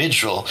the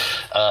individual.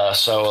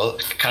 So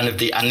kind of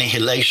the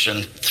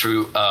annihilation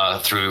through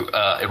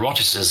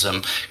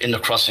eroticism in the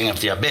Crossing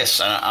of the Abyss.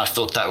 And I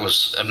thought that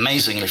was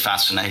amazingly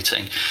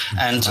fascinating.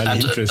 And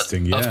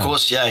interesting, yeah. Of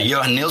course,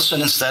 Johan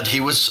Nilsson instead, he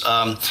was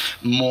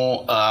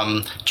more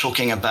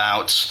talking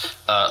about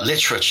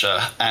literature,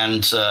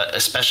 and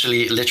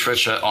especially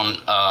literature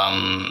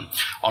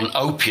on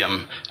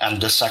opium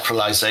and the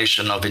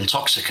sacralization of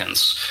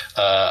intoxicants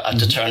at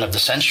the turn of the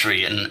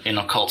century in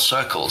occult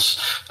circles.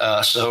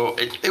 So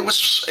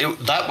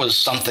that was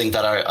something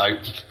that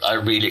I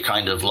really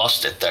kind of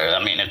lost it there.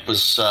 I mean, it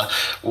was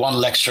one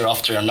lecture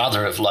after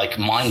another of like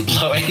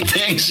mind-blowing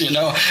things, you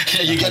know.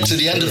 You get to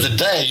the end of the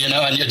day, you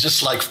know, and you're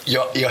just like,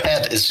 your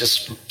head is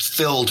just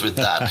filled with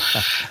that.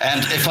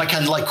 And if I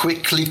can like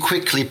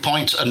quickly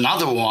point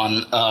another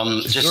one,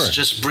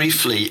 just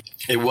briefly,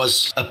 it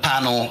was a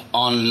panel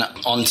on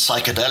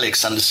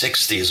psychedelics and the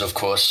 60s, of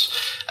course,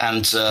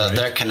 and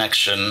their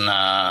connection,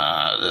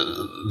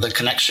 the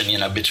connection, you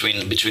know,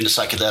 between the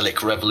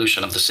psychedelic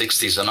revolution of the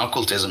 60s and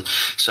occultism.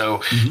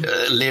 So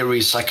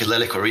Leary's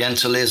psychedelic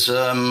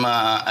Orientalism,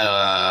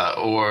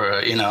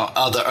 or you know,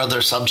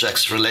 other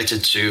subjects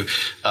related to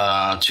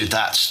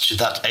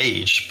that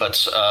age.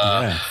 But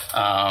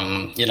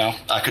you know,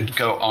 I could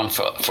go on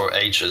for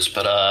ages.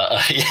 But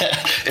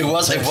it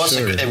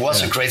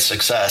was a great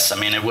success. I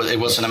mean, it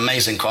was an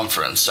amazing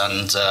conference,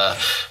 and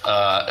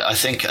I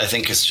think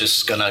it's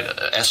just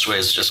S-Way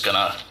is just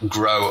gonna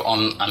grow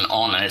on,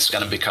 and it's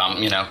gonna become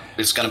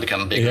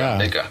bigger and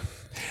bigger.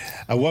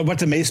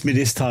 What amazed me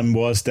this time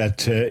was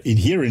that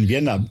here in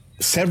Vienna,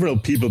 several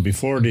people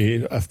before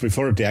the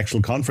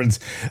actual conference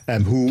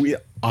who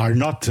are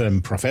not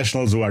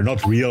professionals, who are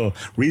not real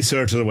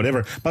researchers or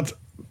whatever, but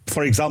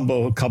for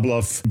example, a couple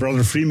of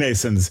brother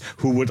Freemasons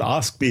who would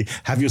ask me,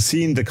 have you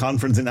seen the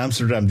conference in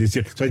Amsterdam this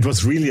year? So it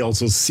was really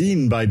also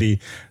seen by the,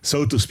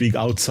 so to speak,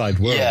 outside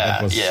world.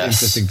 That was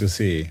interesting to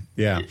see.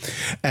 Yeah.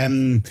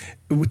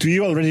 Do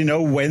you already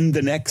know when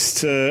the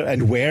next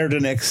and where the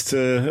next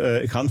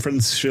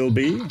conference shall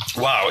be?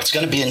 Wow, it's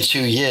going to be in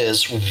 2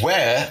 years.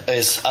 Where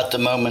is at the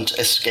moment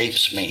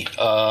escapes me.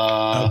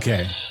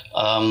 Okay.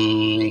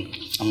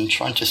 I'm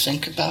trying to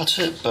think about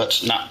it,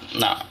 but no,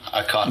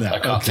 I can't. I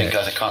can't think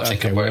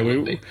of where it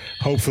will be.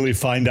 Hopefully,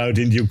 find out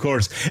in due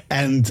course.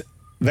 And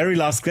very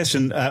last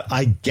question.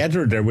 I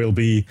gather there will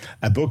be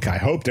a book. I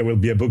hope there will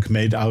be a book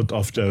made out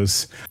of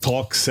those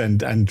talks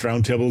and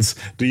roundtables.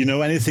 Do you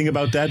know anything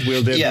about that?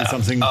 Will there be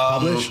something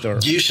published? Or?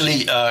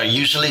 Usually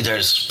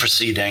there's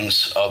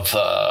proceedings of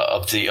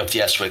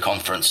the S-Way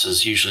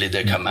conferences. Usually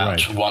they come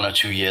out 1 or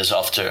 2 years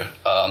after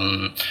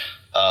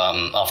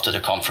the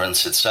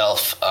conference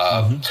itself.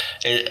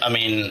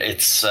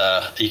 It's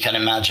you can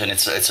imagine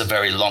it's a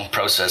very long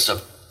process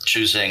of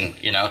choosing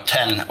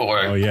 10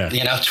 or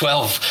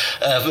 12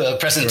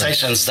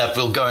 presentations that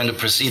will go into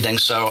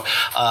proceedings. So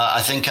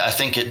I think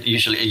it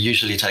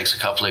usually takes a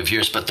couple of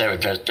years, but there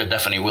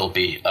definitely will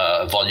be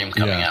a volume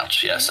coming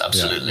out. Yes,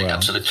 absolutely,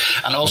 absolutely.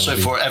 And also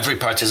for every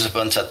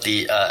participant at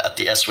the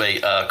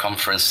S-Way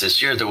conference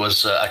this year, there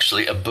was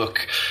actually a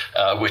book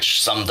which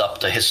summed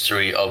up the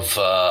history of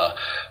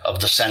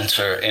the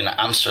center in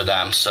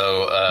Amsterdam.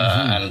 So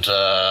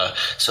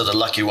so the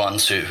lucky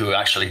ones who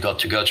actually got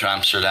to go to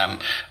Amsterdam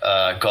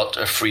got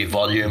a free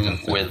volume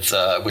with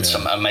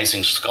some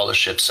amazing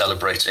scholarship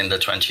celebrating the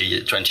 20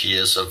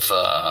 years of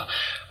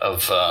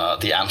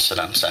the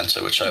Amsterdam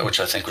Center, which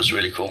I think was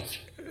really cool.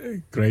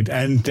 Great.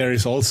 And there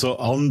is also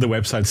on the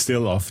website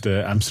still of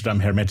the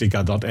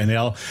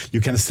amsterdamhermetica.nl,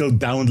 you can still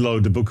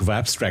download the Book of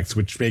Abstracts,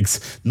 which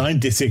makes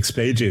 96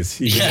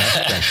 pages. Even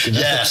abstracts, you know?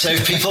 Yeah, so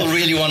if people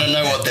really want to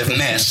know what they've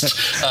missed,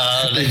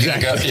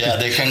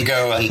 they can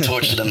go and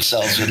torture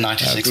themselves with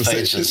 96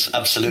 pages.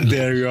 Absolutely.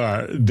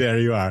 There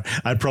you are.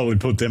 I probably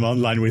put them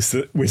online with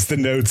the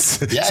notes.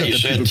 Yeah, so you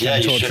should. Yeah,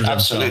 you should.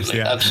 Absolutely.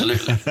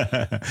 Absolutely.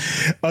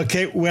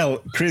 Okay,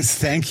 well, Chris,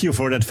 thank you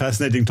for that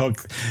fascinating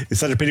talk.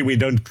 It's such a pity we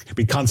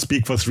can't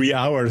speak for 3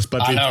 hours,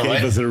 but it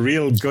gave us a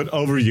real good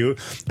overview.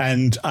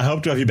 And I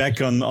hope to have you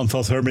back on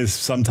Thoth Hermes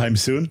sometime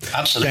soon.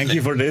 Absolutely. Thank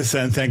you for this,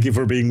 and thank you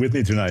for being with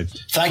me tonight.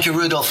 Thank you,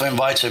 Rudolf, for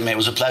inviting me. It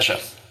was a pleasure.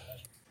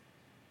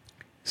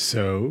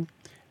 So,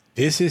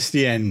 this is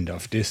the end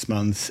of this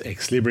month's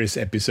Ex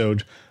Libris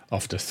episode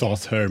of the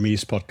Thoth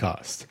Hermes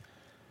podcast.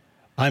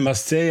 I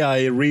must say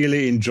I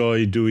really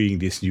enjoy doing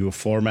this new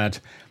format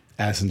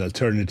as an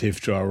alternative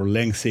to our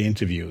lengthy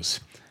interviews.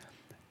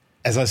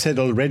 As I said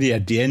already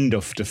at the end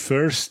of the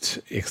first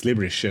Ex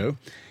Libris show,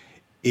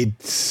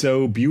 it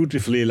so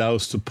beautifully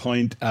allows to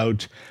point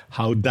out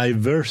how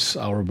diverse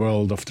our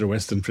world of the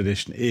Western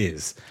tradition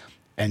is.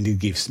 And it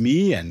gives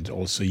me, and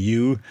also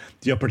you,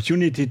 the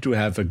opportunity to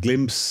have a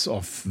glimpse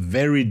of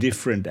very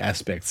different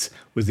aspects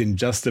within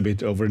just a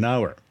bit over an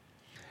hour.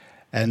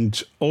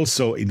 And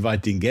also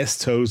inviting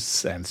guest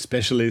hosts and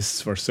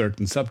specialists for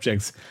certain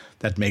subjects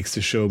that makes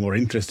the show more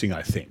interesting,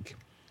 I think.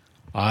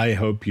 I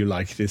hope you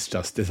like this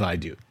just as I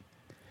do.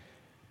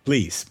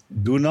 Please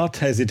do not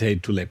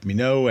hesitate to let me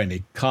know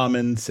any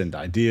comments and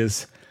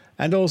ideas,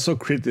 and also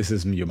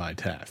criticism you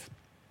might have.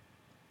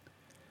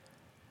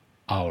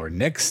 Our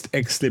next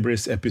Ex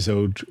Libris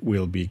episode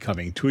will be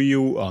coming to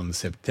you on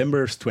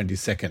September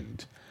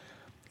 22nd.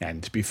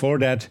 And before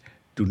that,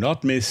 do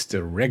not miss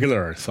the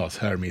regular Thoth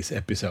Hermes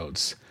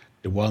episodes,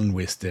 the one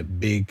with the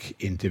big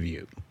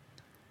interview.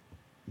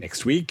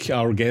 Next week,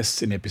 our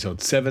guest in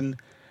episode 7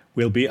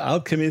 will be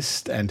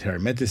alchemist and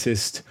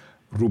hermeticist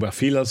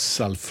Rubaphilos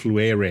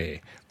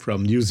Salfluere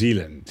from New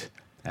Zealand,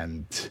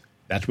 and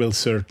that will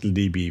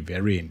certainly be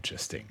very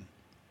interesting.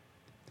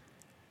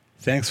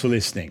 Thanks for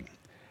listening.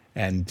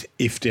 And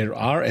if there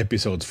are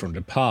episodes from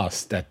the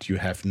past that you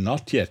have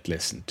not yet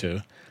listened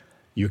to,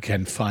 you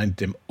can find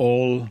them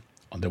all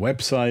on the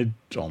website,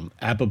 on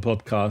Apple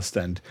Podcast,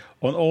 and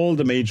on all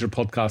the major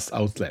podcast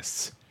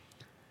outlets.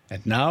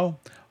 And now,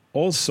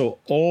 also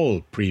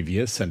all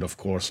previous and of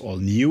course all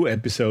new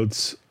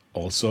episodes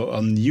also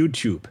on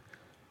YouTube.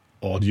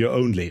 Audio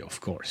only,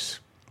 of course.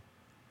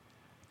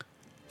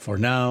 For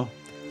now,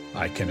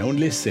 I can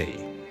only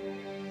say,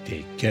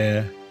 take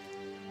care,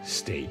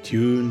 stay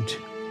tuned,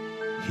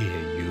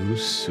 hear you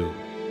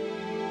soon.